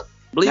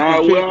 Bleak Nah,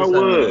 was where I tripping.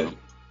 son. was.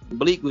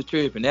 Bleak was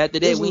tripping. After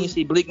that, This we was- ain't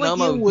see Bleak no What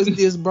more. year was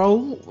this,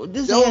 bro?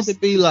 This That had was- to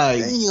be like,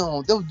 Damn,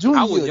 that was junior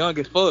I was year. young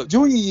as fuck.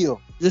 Junior year.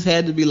 this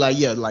had to be like,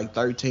 yeah, like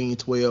 13,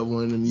 12,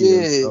 one of them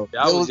years. Yeah. So, I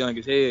That was was- young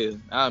as hell.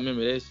 I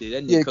remember that shit.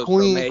 That nigga Yeah, coach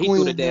Queen- so mad. He threw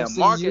the Queen damn didn't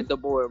mark see you. at the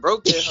boy and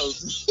broke that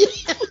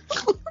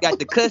hoe. Got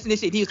the cussing and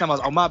shit. He was talking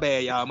about, oh, my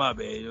bad, y'all, my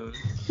bad. Yo.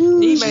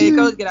 He made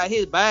coach get out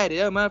his body.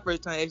 That was my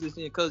first time actually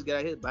seeing coach get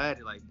out his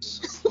body like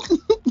that.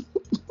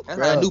 That's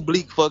how I Bruh. knew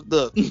Bleak fucked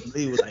up.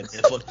 Bleak was like,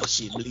 man, fuck this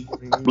shit, Bleak.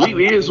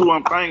 Bleak is who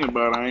I'm thinking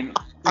about, ain't it?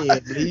 Yeah,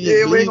 Bleak.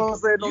 Yeah, we Bleak, ain't gonna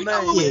say no You know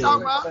name. what we Yeah.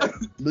 talking about?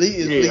 Bleak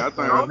is Yeah, I Bleak. think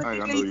bro. Only I nigga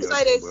know you you can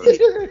say that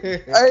talking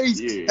shit.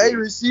 Hey, Yeah. hey,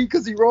 Rasheed,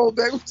 cause he rolled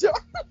back with y'all.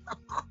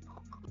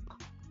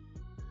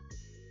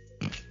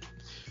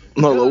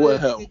 No, Yo, what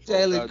that happened? shit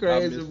Taylor I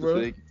crazy, missed bro.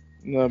 the second.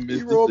 No, I missed He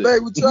the rolled second.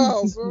 back with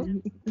y'all,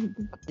 son.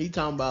 He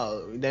talking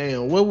about,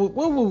 damn, what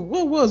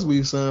was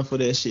we, son, for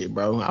that shit,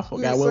 bro? I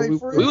forgot what we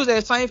St. We was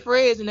at St.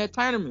 Fred's in that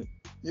tournament.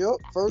 Yep,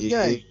 first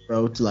Yeah, game.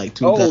 bro, to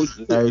like Oh,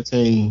 shit.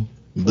 2013.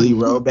 Bleak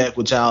rolled back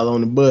with y'all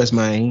on the bus,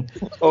 man.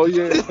 Oh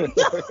yeah.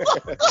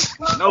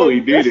 No, he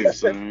didn't,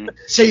 son.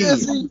 Shit.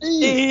 Yes, he did.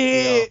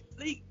 Yeah.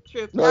 Bleak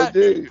tripped No, he out.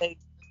 did. Bleak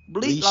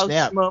Bleak lost his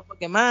snapped.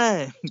 motherfucking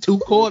mind. 2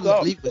 quarters,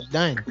 Stop. Bleak was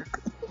done.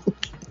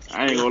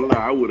 I ain't gonna lie,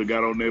 I would have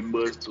got on that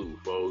bus too,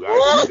 folks.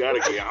 You gotta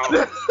get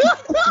home.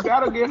 You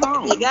gotta get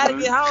home. You gotta son.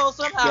 get home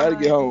somehow. Gotta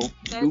man. get home.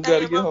 That You gotta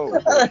thing get about-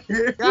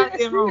 home. Gotta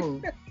get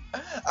home.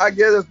 I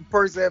guess that's the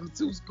person having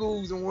 2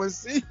 schools in one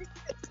seat.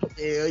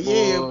 Hell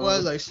yeah, Boy. boy.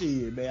 Like,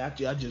 shit, man,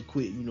 I just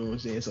quit, you know what I'm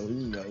saying? So,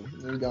 you know,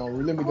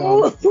 let me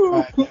go.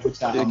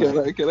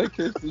 Yeah, can I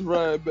catch this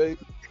ride, baby?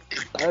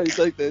 I didn't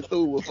think that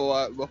through before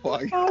I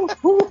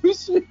Oh,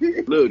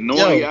 shit. Look,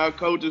 knowing Yo. y'all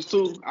coaches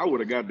too, I would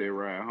have got that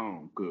ride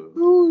home. Cause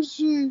Oh,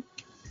 shit.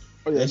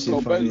 Oh yeah, That shit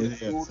so funny Baylor as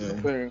hell, pulled the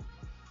son. fan.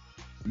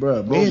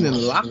 Bro, being in the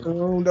locker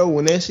room though,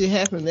 when that shit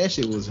happened, that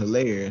shit was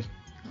hilarious.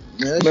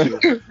 Man, that shit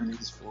was funny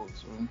as fuck,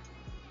 son.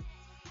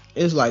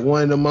 It's like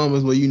one of the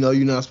moments where you know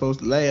you're not supposed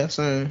to laugh,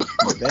 son.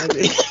 But that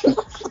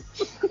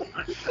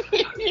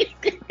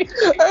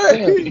Hey,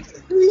 I think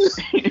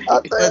I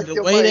But the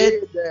kept way my that-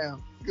 head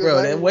down. Cause bro,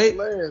 I that didn't way-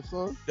 want to laugh,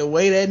 son. the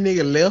way that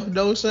nigga left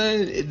though,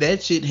 son,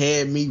 that shit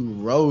had me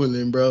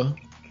rolling, bro.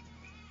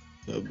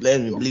 Let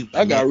me bleep.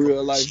 I got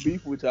real life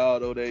beef with y'all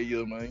though that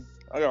year, man.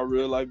 I got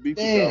real life beef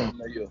with y'all Damn.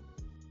 that year.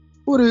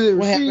 What is it?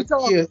 What Rasheed happened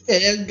talking? here?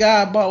 Yeah, that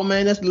guy ball,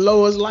 man. That's the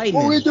lowest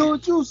lightning. What we do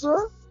with you,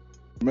 sir?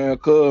 Man,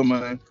 cuz,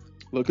 man.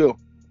 Look here.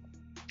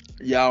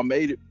 Y'all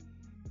made it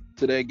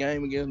to that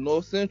game against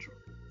North Central.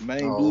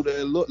 Man, Oh.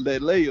 do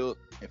that layup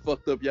and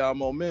fucked up y'all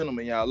momentum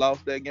and y'all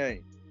lost that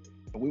game.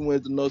 And we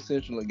went to North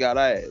Central and got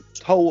our ass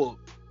tore up.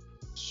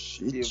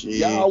 Shit, If shit.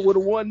 y'all would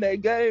have won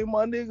that game,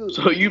 my nigga.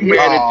 So you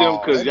mad at them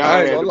because y'all I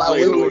had ain't to gonna lie,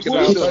 play we we North was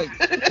was Central?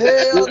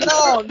 Hell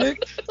no, nigga.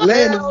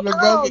 Landis Hell done no,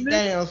 broke it nigga.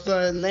 down,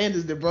 son.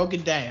 Landis done broke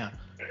it down.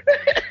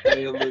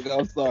 Hey, look,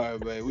 I'm sorry,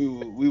 man. We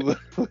were We were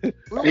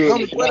we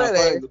coming for that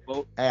ass.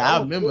 folks. Hey, I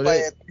remember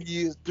that.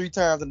 3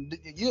 times in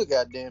a year,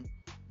 goddamn.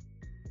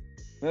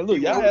 Man, look,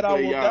 He y'all wanna had play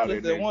almost y'all got us in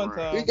at that one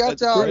grind. time. We got at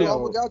the y'all.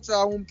 crib. We got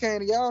y'all when we came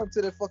to y'all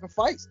until that fucking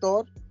fight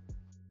started.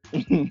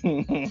 Hey,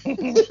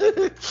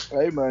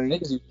 man.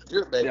 Niggas used to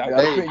drip back Yeah, in I the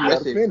gotta, day. you That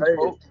gotta shit finish, crazy.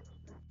 folks.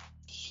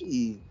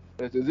 Shit.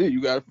 That's just it.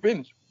 You gotta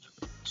finish.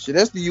 Shit,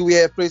 that's the year we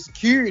had to play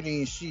security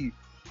and shit.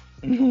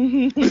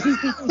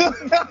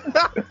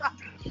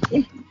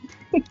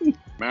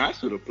 Man, I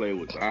should have played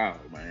with y'all,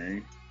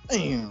 man.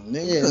 Damn,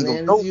 nigga. Yeah, Couldn't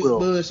man. go You nowhere.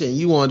 bullshit.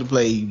 You wanted to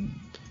play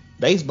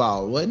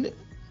baseball, wasn't it?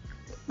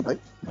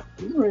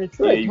 You ran Yeah,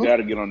 track, you huh?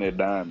 gotta get on that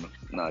diamond.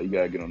 No, you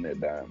gotta get on that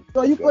diamond.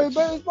 So you play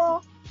Gotcha.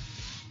 baseball?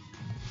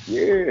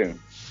 Yeah.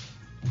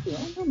 Yeah,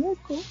 I know that's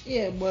cool.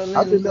 Yeah, boy. I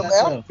Landis was remember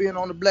out Alpha being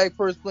on the black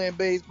person playing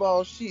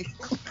baseball. Shit.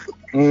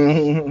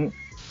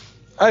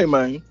 Hey,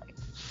 man.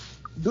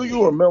 Do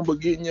you remember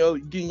getting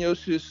your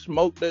shit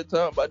smoked that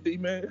time by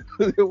D-Man?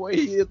 The way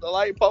he hit the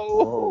light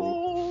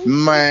pole.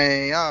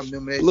 Man, I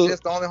remember that. Look.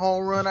 That's the only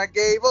home run I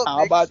gave up.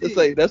 I'm about to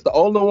say that's the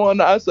only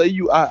one I say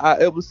I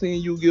ever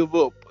seen you give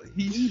up.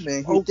 Man,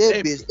 hit smoked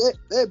that bitch.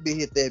 That bitch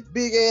hit that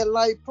big ass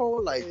light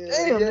pole. Like,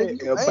 damn,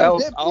 nigga, you and aimed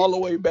bounced that all bitch. the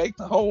way back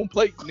to home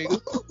plate,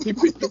 nigga. He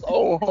picked his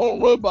own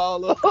home run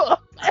ball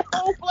up at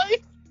home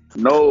plate.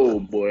 No,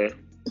 boy.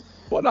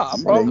 Well, nah, I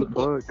D-Man,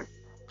 promise.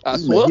 I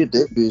D-Man swear. hit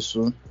that bitch,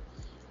 son.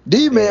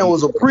 D-Man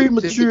was a Hit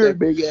premature that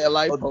big ass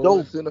light pole in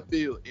adult. center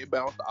field. It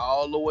bounced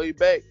all the way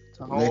back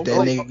to Let home that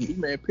plate. nigga-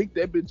 D-Man picked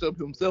that bitch up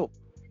himself.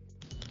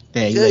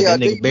 Damn, you Yeah, let yeah, that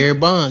nigga Barry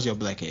Bonds, your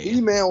black ass.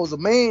 D-Man was a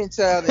man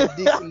child in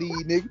Dixie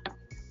League, nigga.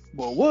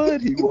 But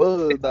what he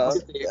was, dog.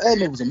 That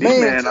nigga was a This man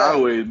man child.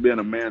 always been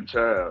a man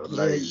child.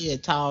 Yeah, Like yeah,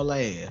 tall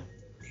ass.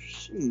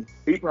 Shit.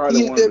 he probably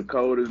He hit one of that- the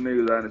coldest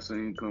niggas I done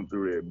seen come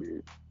through that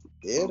bitch.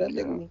 Yeah, that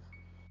nigga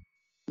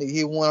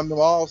hit one of them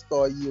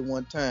All-Star year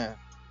one time.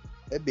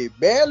 That bitch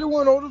barely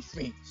went over the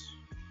fence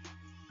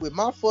with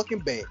my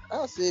fucking bat.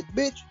 I said,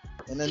 bitch.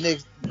 And the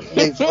next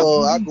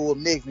I go up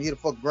next and hit a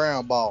fucking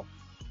ground ball.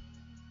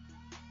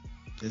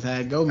 That's how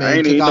it go, I man. He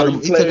ain't took even all know the you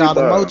he took played all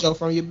the ball. mojo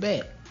from your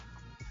bat.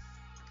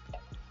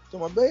 So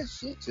my bad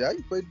shit, yeah.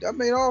 I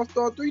made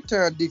All-Star 3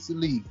 times Dixie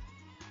League.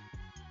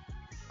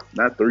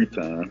 Not 3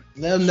 times.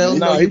 Let them know,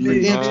 Nah, your he did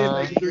credentials.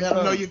 make it 3 Let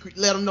them know times.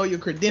 your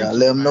credentials. Gotta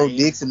let them know man.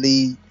 Dixie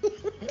League.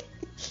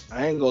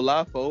 I ain't gonna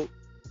lie, folks.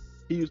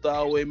 He used to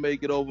always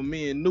make it over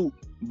me and Nuke.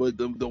 But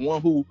the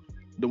one who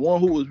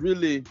was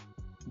really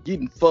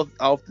getting fucked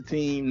off the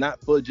team, not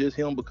for just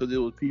him, because it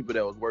was people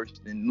that was worse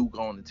than Nuke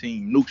on the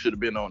team. Nuke should have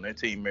been on that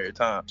team every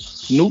time.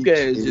 Nuke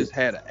ass just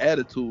had an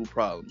attitude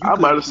problem. I'm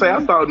about to say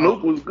I thought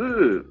Nuke was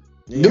good.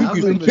 Yeah, Nuke I used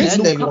to remember pick that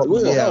Nuke nigga. up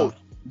real Yeah, hard.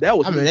 That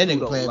was I mean, me that too, nigga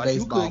though. playing Like, you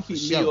baseball couldn't for keep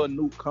sure. me or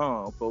Nuke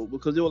calm, folks,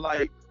 because it was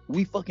like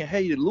we fucking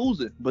hated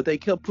losing, but they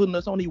kept putting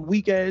us on these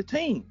weak ass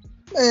teams.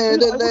 Man, Like,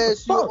 that what the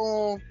last year fuck?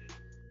 on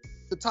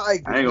the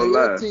Tigers, I ain't gonna nigga,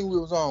 lie. that team we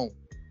was on.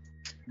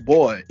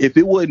 Boy, if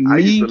it wasn't I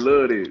used me, to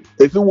love it.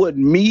 if it wasn't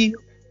me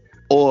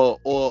or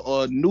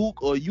Nuke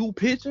or you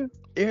pitching,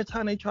 every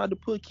time they tried to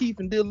put Keith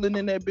and Dylan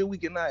in that bit, we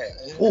get ass.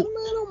 Man,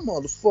 them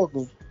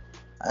motherfuckers.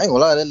 I ain't gonna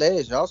lie, that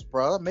last year I was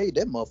surprised I made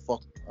that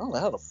motherfucker. I don't know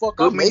how the fuck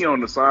I Put made me on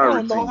the I sorry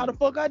don't know team. how the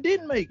fuck I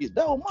didn't make it.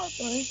 That was my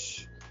thing.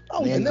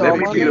 I Man, was Let call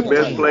me my be the name.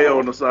 best Hey. player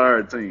on the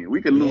sorry team.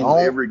 We can lose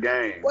Man, every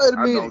game. Wait a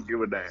I minute. don't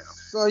give a damn.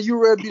 Son,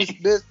 you ready to be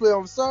the best player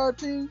on the side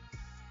team?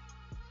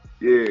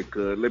 Yeah,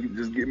 cuz let me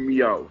just get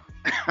me off.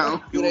 I That's a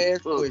don't good give a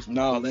ass fuck. question.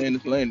 No,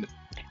 Landis.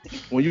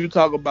 When you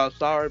talk about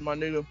sorry, my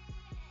nigga,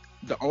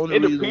 the only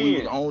It reason we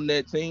was depends. on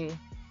that team is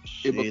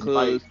Shit,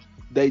 because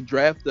they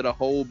drafted a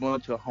whole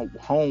bunch of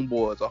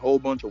homeboys, a whole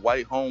bunch of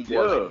white homeboys,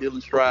 Yeah. like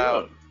Dylan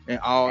Stroud, and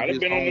all I'd have his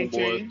been on them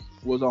homeboys teams.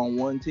 was on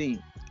one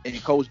team.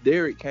 And Coach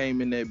Derrick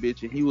came in that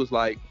bitch and he was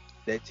like,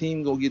 that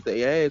team gonna get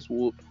their ass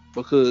whooped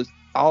because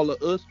all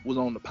of us was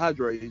on the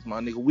Padres, my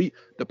nigga.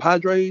 The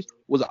Padres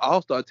was an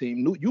all-star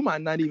team. You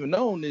might not even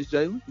know on this,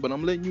 Jalen, but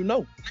I'm letting you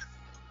know.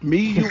 Me,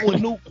 you,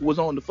 and Nuke was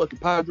on the fucking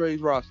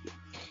Padres roster.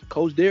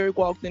 Coach Derrick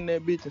walked in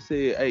that bitch and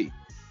said, "Hey,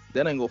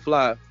 that ain't gonna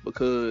fly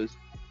because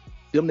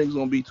them niggas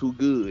gonna be too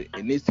good,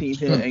 and this team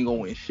here ain't gonna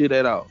win shit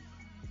at all."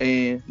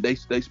 And they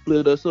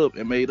split us up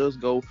and made us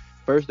go.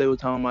 First, they were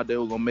talking about they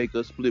were gonna make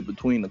us split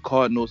between the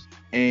Cardinals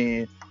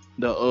and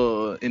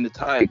the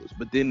Tigers,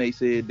 but then they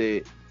said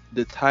that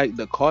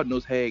the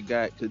Cardinals had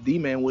got, because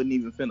D-Man wasn't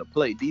even finna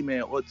play,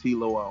 D-Man or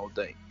T-Lo, I don't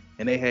think,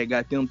 and they had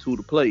got them two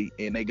to play,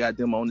 and they got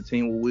them on the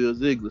team with Will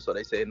Ziegler, so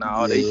they said,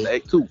 nah, they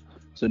stacked too.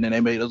 So then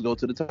they made us go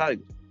to the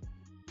Tigers.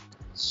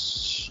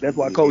 That's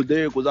why Coach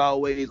Derrick was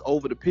always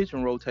over the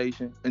pitching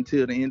rotation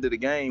until the end of the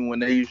game, when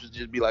they used to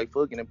just be like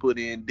fucking and put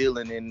in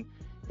Dylan and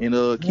Man,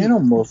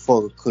 them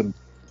motherfucker couldn't.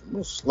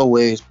 Slow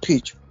ass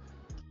pitch.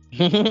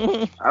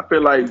 I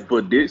feel like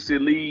for Dixie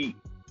League,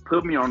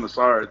 put me on the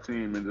sorry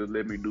team and just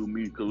let me do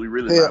me, because we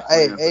really not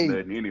playing for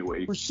nothing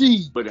anyway.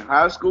 But in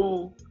high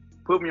school,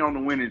 put me on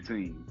the winning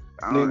team.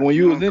 Nigga, when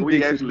you was in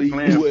Dixie League,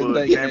 you wasn't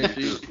thinking that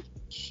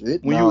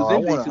shit. When you was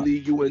in Dixie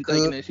League, you wasn't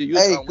thinking that shit. You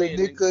was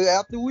winning. Cause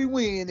after we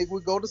win, nigga,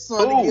 we go to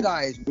Sunday to get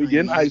ice cream. We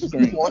getting ice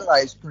cream. We want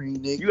ice cream,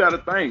 nigga. You gotta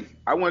think.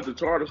 I went to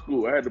charter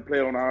school. I had to play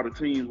on all the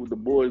teams with the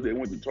boys that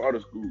went to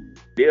charter school.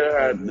 The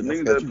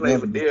niggas that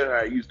played for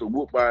Delhi used to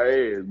whoop our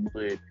ass,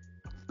 but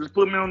just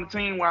put me on the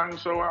team where I can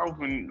show off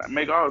and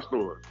make all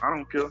stores. I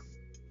don't care.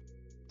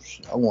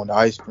 I want the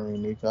ice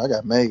cream, nigga. I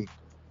got made.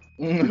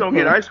 You don't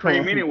get ice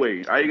cream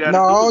anyway. All you gotta do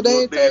is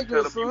go up there and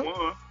tell them you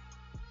won.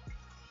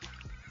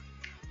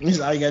 That's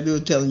all you gotta do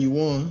is tell them you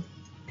won.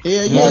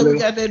 Yeah, we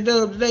got that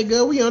dub today,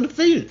 girl. We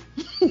undefeated.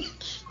 I ain't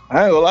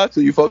gonna lie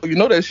to you, folks. You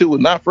know that shit was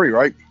not free,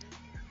 right?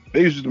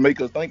 They used to make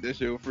us think that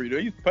shit was free. They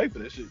used to pay for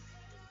that shit.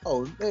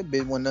 Oh, that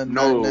bitch wasn't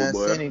nothing 99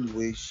 cents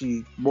anyway,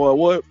 shit. Boy,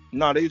 what?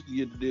 Nah, they used to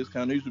get the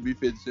discount. They used to be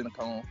 50 cents a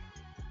cone.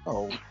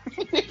 Oh.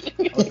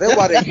 That's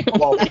why they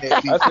walking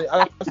that bitch.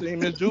 I seen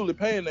Miss Julie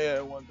paying that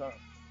at one time.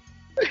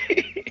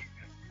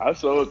 I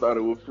sure thought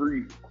it was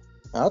free.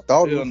 I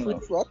thought it was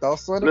free. I thought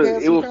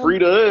Sunday it was free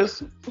to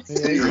us.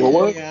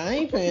 Yeah, I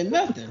ain't paying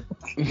nothing.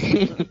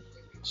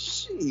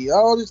 Shit,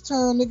 all this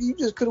time, nigga, you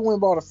just could have went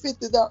and bought a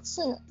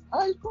 50-cent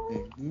ice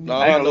cream. No,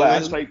 I ain't gonna lie, I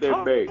take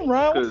that back.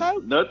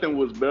 Because nothing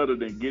was better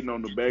than getting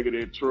on the back of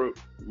that truck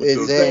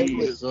with your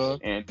keys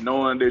and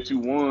knowing that you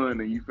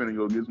won and you finna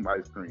go get some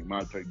ice cream.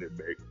 I'll take that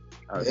back.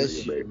 That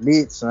shit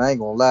lit, so I ain't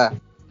gonna lie.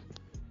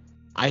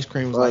 Ice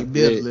cream was like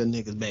this little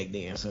niggas back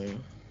then, so.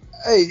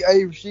 Hey,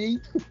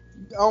 Rasheed.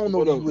 I don't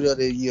know if you were there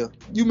that year.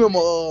 You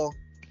remember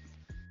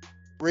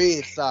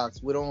Red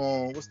Sox with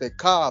what's that,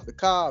 the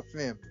Cobb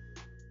family?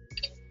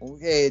 When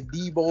we had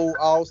Debo,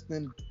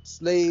 Austin,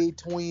 Slade,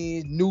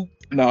 Twins, Nuke.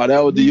 No,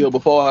 that was the year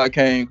before I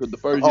came, because the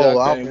first year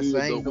I came,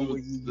 we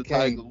was the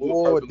Tigers.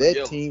 Boy,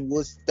 that team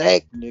was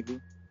stacked,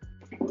 nigga.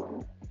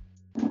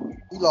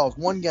 We lost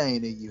one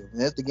game that year, and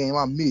that's the game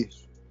I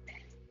missed.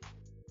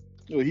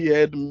 Well, he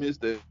had to miss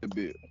that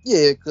bit.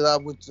 Yeah, because I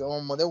went to that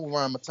was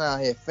around my time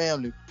I had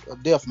family, a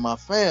death of my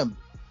family.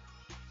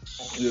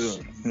 Yeah.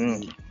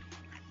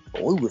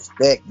 But we was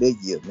stacked that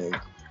year,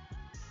 nigga.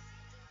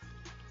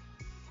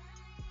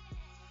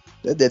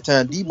 At that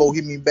time, Debo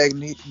hit me back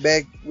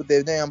with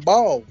that damn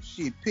ball.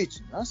 Shit,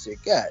 pitching. I said,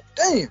 God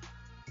damn.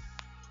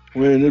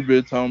 We in this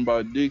bitch talking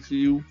about Dixie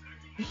U.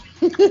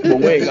 But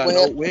we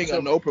ain't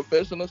got no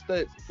professional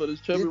stats for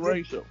this Chubby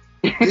Rank show.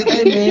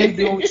 Hey man,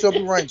 be on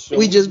Chubby Rank show.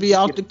 We just be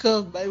off the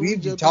cuff, baby. We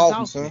just be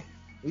talking, son.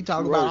 We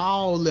talk about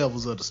all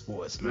levels of the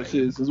sports, man.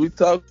 Shit, since we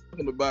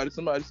talking about it,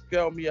 somebody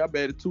scout me. I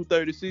batted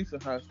 236 in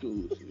high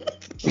school.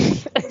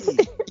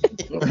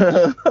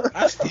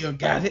 I still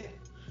got it.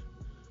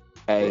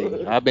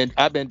 Hey, I've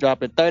been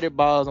dropping 30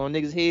 balls on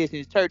niggas' heads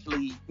since church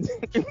league.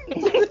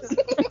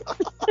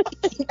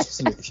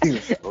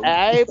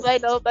 I ain't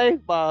played no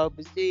baseball,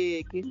 but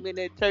shit, keep me in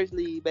that church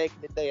league back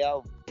in the day. I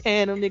was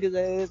tearing them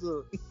niggas' ass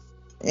up.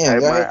 Yeah,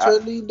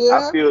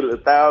 I filled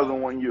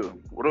 1,000 one year.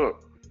 What up?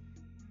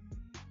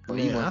 Well,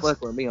 you won't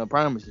fuck with me, I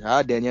promise you.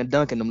 I damn near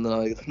dunking them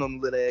little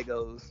ass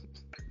goes.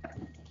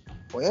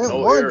 Well, no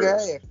one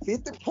guy had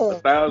 50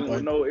 points, 1,000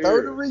 with no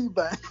 30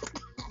 rebounds.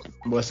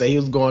 Boy, say he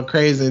was going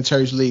crazy in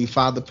church league.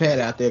 Father Pat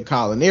out there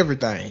calling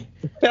everything.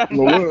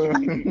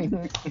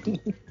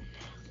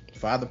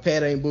 Father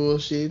Pat ain't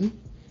bullshitting.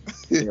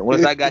 Yeah,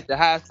 once I got to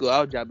high school, I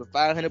was dropping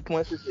 500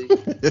 points a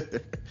season.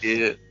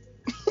 Yeah.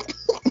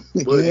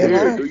 But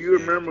yeah, do you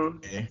remember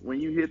when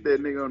you hit that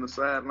nigga on the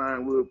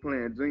sideline, we were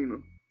playing Gina?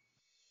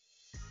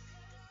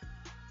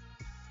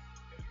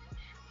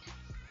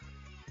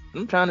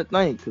 I'm trying to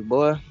think, cause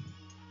boy,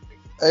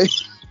 hey,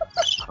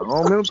 I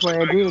don't remember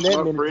playing Gina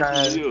that many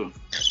times. Year.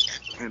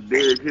 And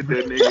Derek hit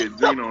that nigga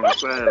Gina on the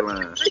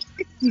sideline.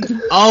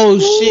 Oh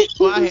shit!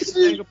 Boy, I had to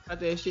think about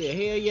that shit.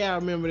 Hell yeah, I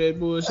remember that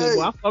bullshit. Hey.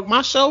 Boy, I fucked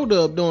my shoulder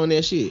up doing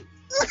that shit.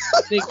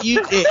 Hey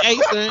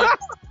son,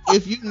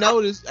 if you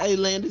notice, hey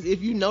Landis,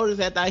 if you notice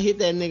after I hit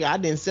that nigga, I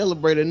didn't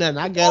celebrate or nothing.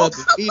 I got up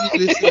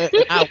immediately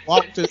and I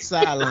walked to the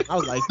sideline. I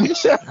was like, this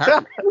shit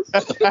hurt.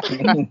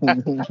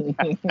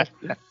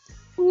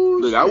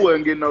 Look, I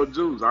wasn't getting no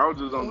juice. I was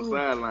just on the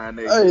sideline.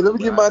 Hey, let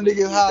me get my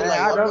niggas highlight.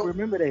 I don't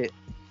remember that.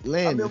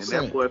 Landis,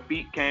 and that boy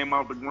feet came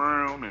off the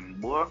ground,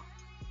 and boy,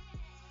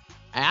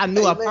 I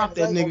knew I popped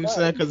that nigga,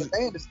 son, because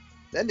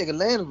that nigga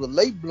Landis was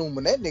late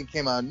bloomer. That nigga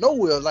came out of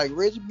nowhere like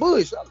Reggie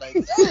Bush. I was like,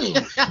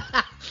 damn.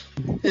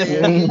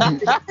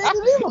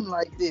 I'm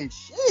like this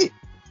shit.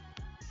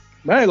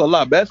 Man, I ain't gonna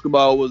lie,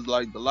 basketball was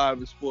like the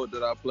livest sport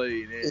that I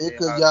played in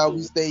Because high y'all school.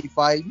 we stayed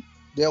fighting.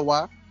 That's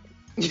why.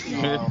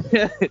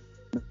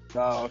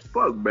 Nah,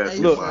 Fuck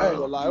basketball. look, I ain't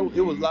gonna lie,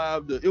 it was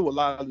live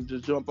to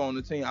just jump on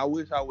the team. I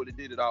wish I would have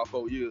did it all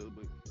 4 years,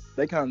 but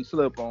they kind of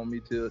slept on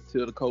me till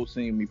the coach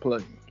seen me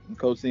play. The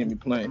coach seen me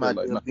playing. Somebody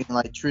Like, nah. being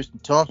like Tristan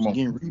Thompson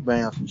getting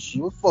rebounds and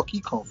shit. Where the fuck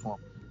he come from?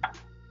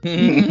 I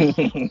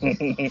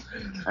ain't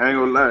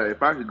gonna lie.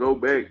 If I could go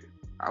back,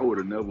 I would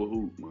have never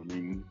hooped. I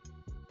mean,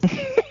 I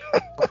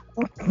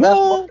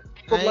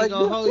ain't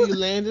gonna hold you,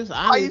 Landis.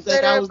 I didn't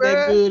think I was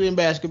that good in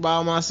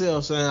basketball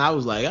myself, son. I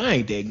was like, I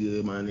ain't that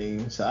good, my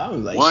nigga. So I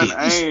was like,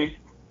 shit.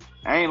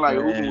 I ain't like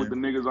hooping with the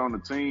niggas on the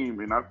team,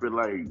 and I feel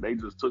like they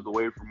just took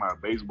away from my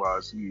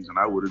baseball season.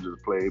 I would have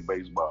just played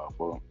baseball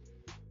for them.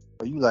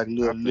 Oh, you like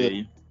little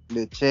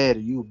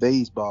chatty, you a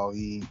baseball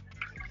head.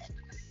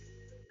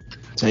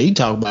 So you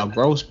talk about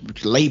gross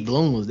late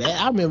bloomers.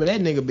 That I remember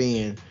that nigga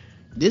being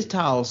this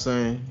tall,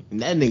 son, and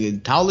that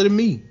nigga taller than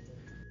me.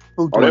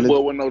 That boy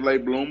wasn't no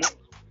late bloomer.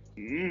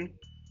 Mm-hmm.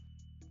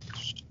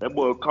 That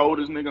boy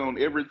coldest nigga on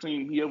every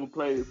team he ever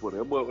played for.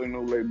 That boy ain't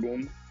no late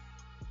bloomer.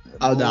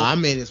 Oh no, I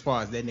mean as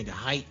far as that nigga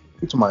height.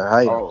 To my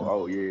height.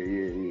 Oh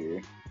yeah.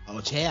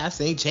 Oh Chad, I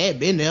seen Chad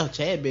been there.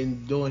 Chad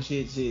been doing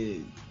shit.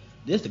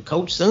 This the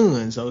coach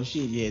son, so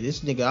shit. Yeah, this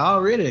nigga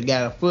already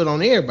got a foot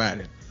on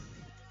everybody.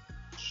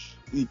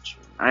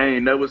 I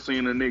ain't never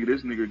seen a nigga.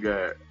 This nigga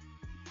got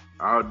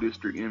all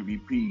district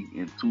MVP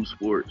in 2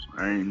 sports.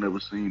 I ain't never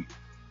seen.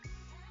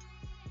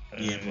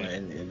 Yeah, but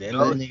that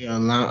little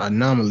nigga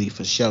anomaly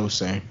for sure,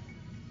 son.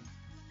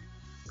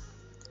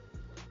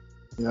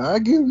 Yeah, I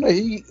give him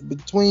that.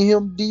 Between him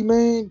and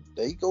D-Man,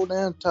 they go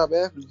down top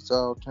athletes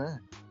all the time.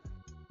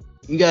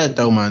 You gotta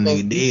throw my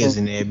nigga Dez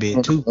in that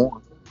bit too.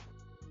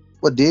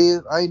 What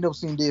Dez? I ain't never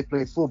seen Dez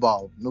play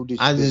football. No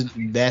disrespect. I just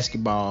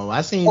basketball.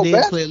 I seen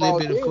Dez play a little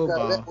bit of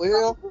football.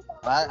 Well,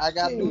 I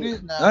gotta do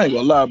this now. I ain't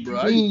gonna lie, bro.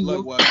 I used to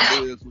like watching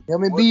Dez.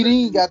 Him and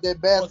BD got that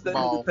basketball. Once that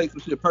nigga take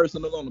some shit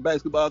personal on the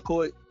basketball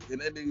court,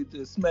 and that nigga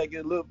just smack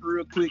it up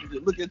real quick and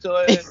just look at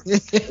your ass. Hey,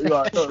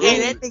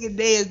 that nigga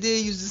Dez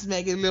did used to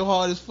smack it a little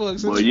hard as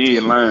fuck. Boy, you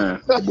ain't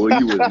lying. Boy,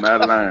 you was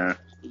not lying.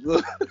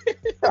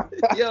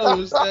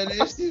 Yo, son,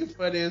 that shit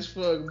funny as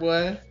fuck,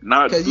 boy.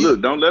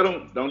 Look, don't let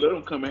them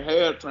come in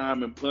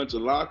halftime and punch a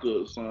locker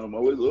or something.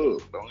 Always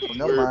up. Don't even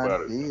worry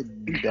about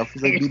it.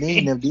 Definitely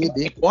BD never did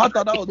that. Well, I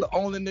thought that was the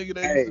only nigga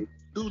that used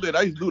to do that.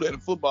 I used to do that in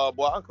football,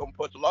 boy. I come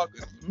punch a locker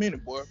in a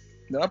minute, boy.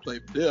 Then I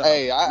played for them.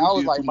 Hey, I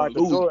was like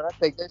Michael Jordan. I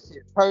take that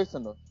shit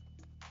personal.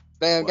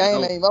 Damn,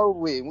 game ain't over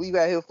with. We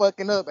out here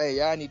fucking up. Hey,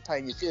 y'all need to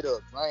tighten your shit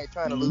up. I ain't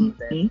trying to lose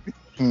that.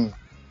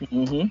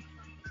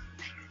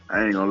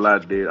 I ain't gonna lie,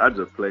 dude. I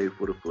just played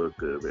for the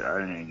fuck of it.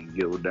 I ain't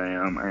give a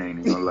damn. I ain't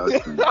even gonna lie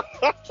to you.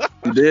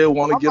 He did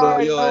want to get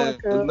on your ass.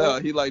 Now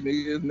he like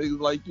niggas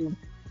like you.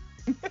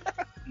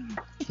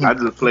 I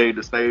just played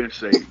to stay in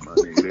shape, my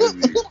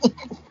nigga.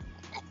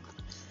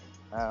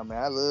 Man,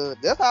 I love.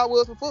 That's how I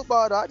was for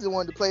football, though. I just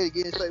wanted to play to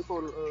get in shape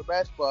for the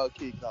basketball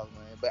kickoff,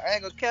 man. But I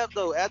ain't gonna cap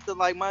though. After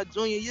like my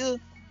junior year,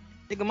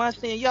 nigga, my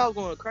senior year I was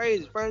going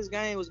crazy. First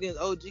game was against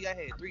OG. I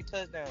had 3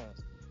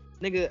 touchdowns.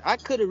 Nigga, I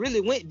could have really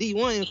went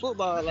D1 in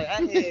football. Like I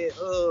had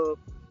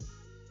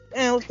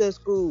damn, what's that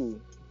school?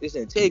 It's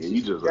in Texas.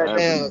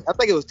 Yeah, I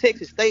think it was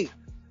Texas State.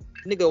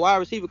 Nigga, wide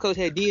receiver coach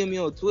had DM me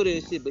on Twitter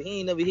and shit, but he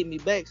ain't never hit me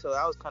back, so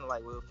I was kind of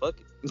like, well, fuck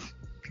it.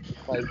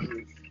 Like,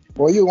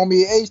 boy, you gonna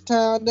be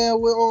H-Town down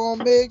with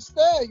Meg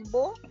Stallion,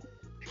 boy.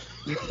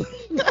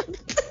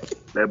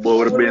 That boy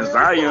would have been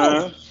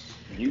Zion.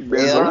 You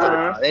been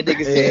Zion. That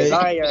nigga said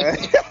Zion.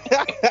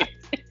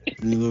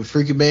 Little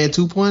freaky band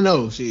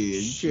 2.0.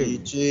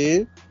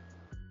 Shit.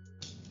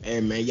 Hey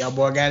man, y'all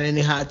boy got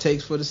any hot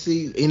takes for the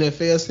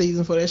NFL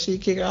season for that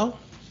shit kick off?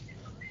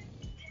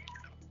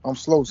 I'm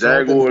slow.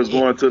 Jaguars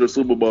going to the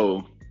Super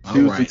Bowl.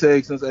 Houston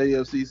Texans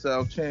AFC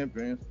South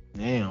champions.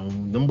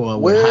 Damn, them boys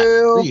were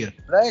hot. Well,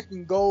 Black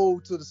can go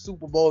to the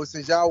Super Bowl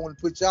since y'all want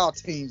to put y'all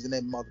teams in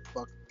that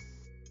motherfucker.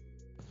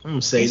 I'm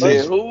gonna say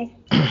this. Who?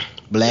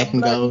 Black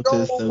can go to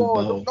the Super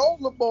Bowl. Them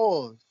Nola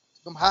boys.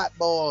 Them hot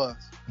boys.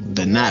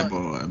 The night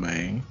boy,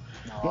 man.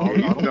 No,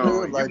 you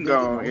can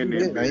go in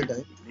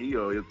there.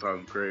 You're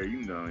talking crazy. You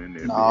can go in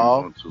there.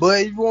 No, but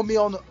if you want me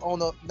on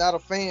the not a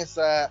fan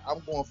side,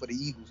 I'm going for the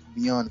Eagles. To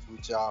be honest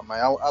with y'all, man,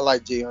 I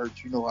like Jay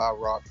Hurts. You know how I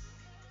rock.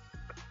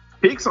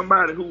 Pick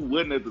somebody who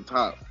wasn't at the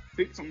top.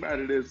 Pick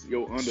somebody that's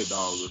your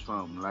underdog or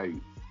something. Like,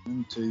 let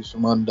me tell you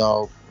some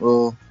underdog.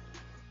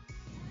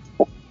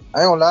 I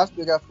ain't gonna lie, I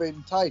still got faith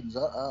in Titans.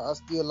 I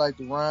still like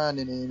the Ryan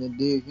and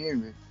Derrick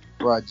Henry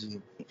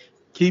project.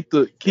 Keep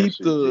the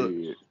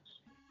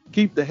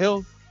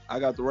health. I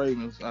got the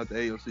Ravens out the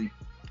AFC.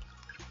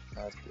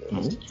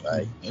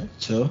 Right.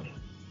 Sure.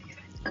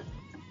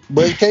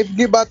 But you can't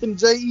forget about them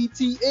Jets,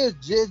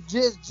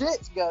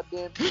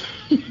 goddamn.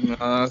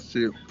 Nah,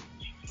 shit.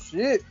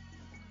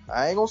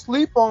 I ain't gonna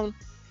sleep on them.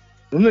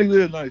 Them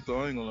niggas is nice, so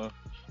I ain't gonna lie.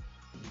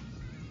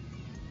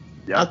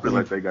 Yeah, I feel think-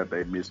 like they got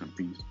that missing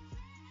piece.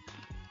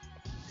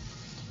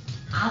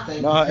 I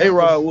think Nah, the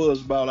A-Rod Panthers,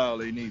 was about all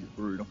they needed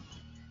for real.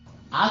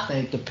 I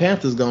think the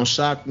Panthers gonna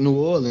shock New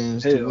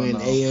Orleans to Hell win no.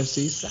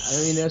 AFC South.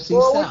 I mean NFC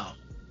Boy, South.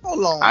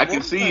 Hold on, I boy.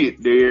 can see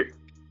it, Derek.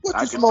 What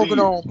I you can smoking see it.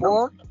 on,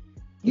 boy?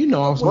 You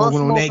know I'm What smoking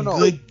you on smoking on?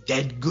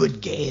 that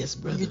good gas,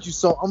 I'm brother.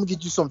 gonna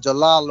get you some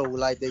Jalalo,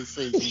 like they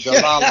say. Some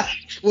Jalalo.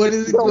 What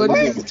is it? What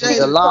is it, Jay?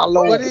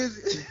 Jalalo. What is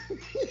it?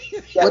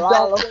 Ain't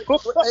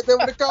that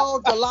what they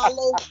call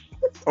Jalalo?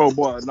 Oh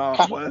boy,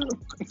 nah, boy.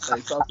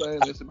 Hey, stop saying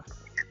this. I'm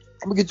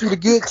gonna get you the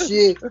good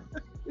shit.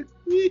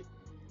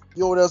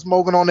 You over there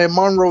smoking on that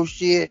Monroe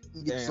shit.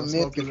 Get you Damn, some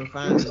smoking Memphis. the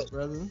finest,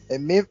 brother.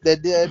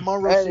 That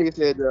Monroe That shit. nigga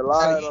said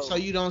Jalalo. So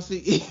you don't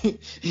see.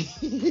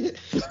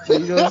 So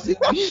you don't see.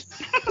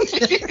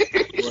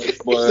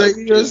 So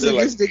you don't see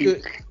this nigga.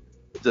 You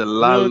don't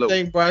Jalalo.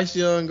 think Bryce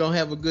Young gonna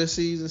have a good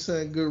season,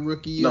 son? Good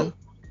rookie year? No.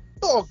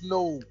 Fuck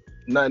no.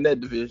 Not in that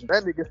division.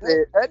 That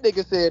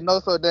nigga said no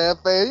so damn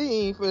fast.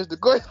 He ain't finished the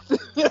question.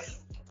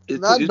 It's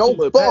Nah, too no,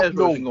 much fuck pass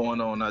no. rushing going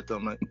on out there,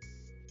 man.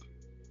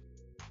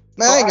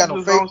 Man, I ain't got I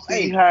no just faith. don't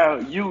see how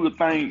you would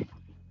think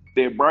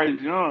that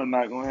Bryce Young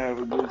not gonna have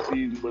a good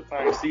season, but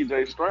think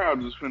C.J. Stroud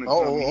just finna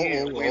come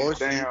in and win the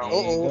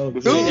damn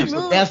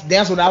division.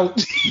 That's what I would.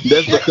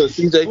 That's because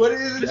CJ. What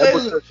is it, That's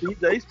Jalen? because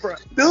CJ Stroud.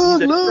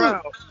 Dude, CJ look.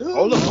 Stroud.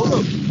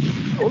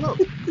 Hold up.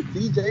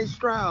 CJ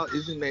Stroud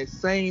is in that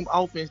same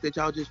offense that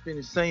y'all just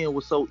finished saying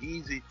was so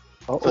easy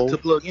to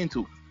plug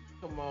into.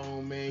 Come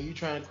on, man. You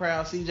trying to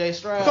crowd C.J.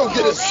 Stroud? Don't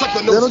get a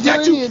sucker no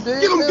statue.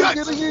 Give him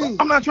guts.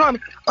 I'm not trying.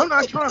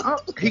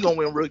 He gonna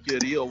win Rookie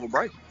of the Year over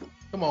Bryce.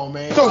 Come on,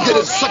 man. Don't get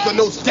a sucker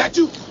no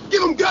statue.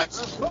 Give him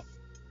guts.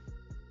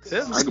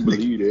 I can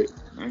believe that.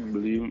 I can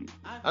believe it.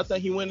 I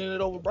think he winning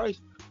it over Bryce.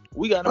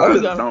 We got. I we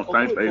just got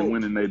don't think they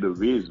winning their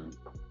division.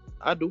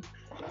 I do.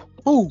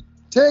 Who?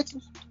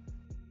 Texas?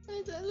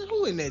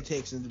 Who in that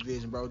Texans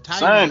division, bro?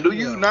 Son, do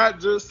you not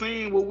just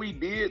seen what we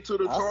did to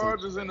the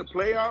Chargers in the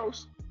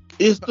playoffs?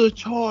 It's the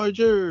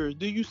Chargers.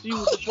 Do you see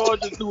what the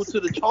Chargers do to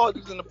the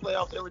Chargers in the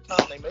playoffs every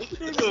time they make it?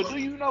 Nigga, do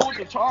you know what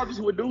the Chargers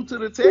would do to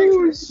the Oh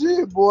Texans?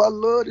 shit, boy, I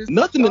love this.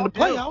 Nothing in the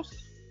playoffs.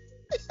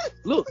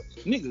 Look,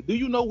 nigga, do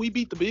you know we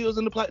beat the Bills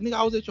in the playoffs? Nigga,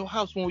 I was at your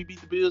house when we beat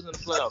the Bills in the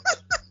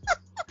playoffs.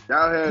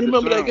 Y'all had You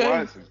remember that Deshaun game?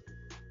 Watson.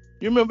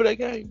 You remember that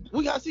game?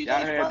 We got CJ Y'all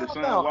had Stroud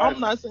Deshaun now. Watson. I'm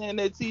not saying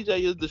that CJ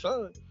is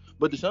Deshaun,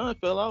 but Deshaun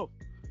fell off.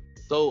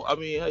 So, I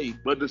mean, hey.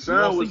 But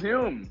Deshaun was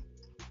him.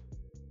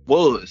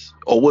 Was.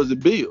 Or was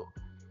it Bill?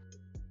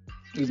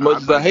 As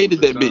much as I hated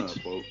that bitch.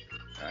 Folks.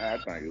 I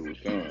think it was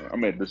Deshaun. I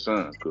meant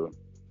Deshaun, cuz.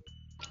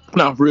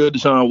 Nah, for real,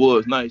 Deshaun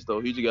was nice, though.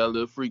 He just got a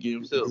little freaky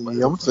himself. Yeah, I'm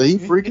gonna say he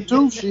freaking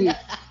too, shit.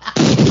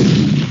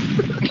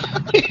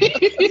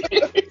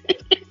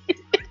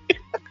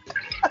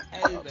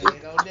 Hey,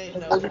 man, on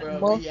that note,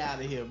 bro, we out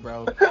of here,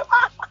 bro.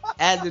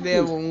 After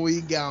that, when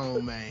we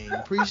gone, man.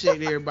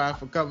 Appreciate everybody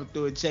for coming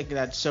through and checking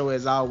out the show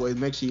as always.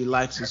 Make sure you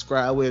like,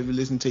 subscribe, wherever you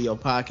listen to your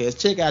podcast.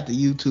 Check out the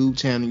YouTube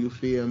channel, you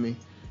feel me?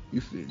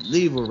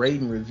 Leave a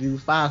rating, review,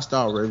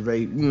 5-star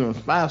review,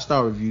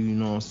 5-star review, you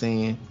know what I'm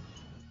saying?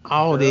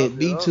 All that.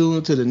 Be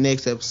tuned to the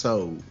next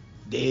episode.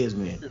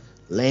 Desmond,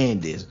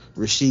 Landis,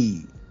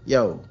 Rashid.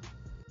 Yo,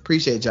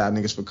 appreciate y'all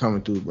niggas for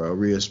coming through, bro.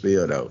 Real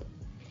spill, though.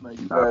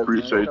 I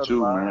appreciate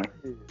you, man.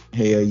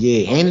 Hell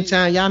yeah.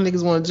 Anytime y'all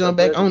niggas want to jump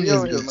back on this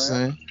bitch,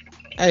 son.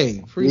 Hey,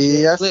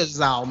 appreciate it. It's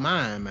all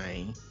mine,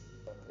 man.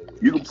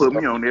 You can put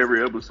me on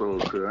every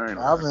episode, cuz I ain't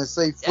I was gonna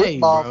say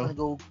football finna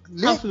go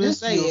I was gonna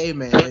say, hey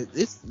man,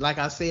 it's like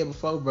I said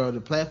before, bro, the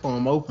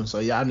platform open, so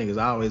y'all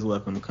niggas always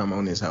welcome to come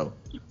on this hoe.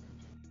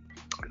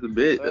 That's a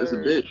bit.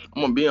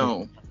 I'm gonna be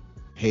on.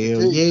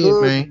 Hell yeah,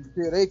 man.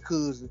 Yeah, they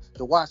cousin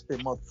to watch that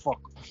motherfucker.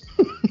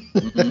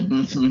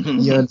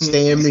 You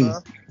understand me?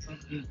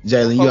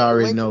 Jalen, you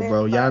already know,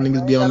 bro. Y'all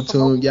niggas be on the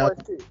tune. Y'all.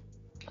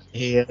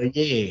 Hell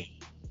yeah.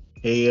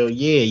 Hell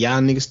yeah.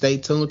 Y'all niggas stay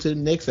tuned to the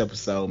next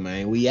episode,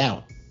 man. We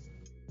out.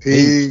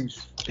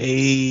 Peace.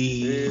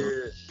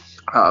 Peace.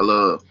 I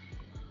love.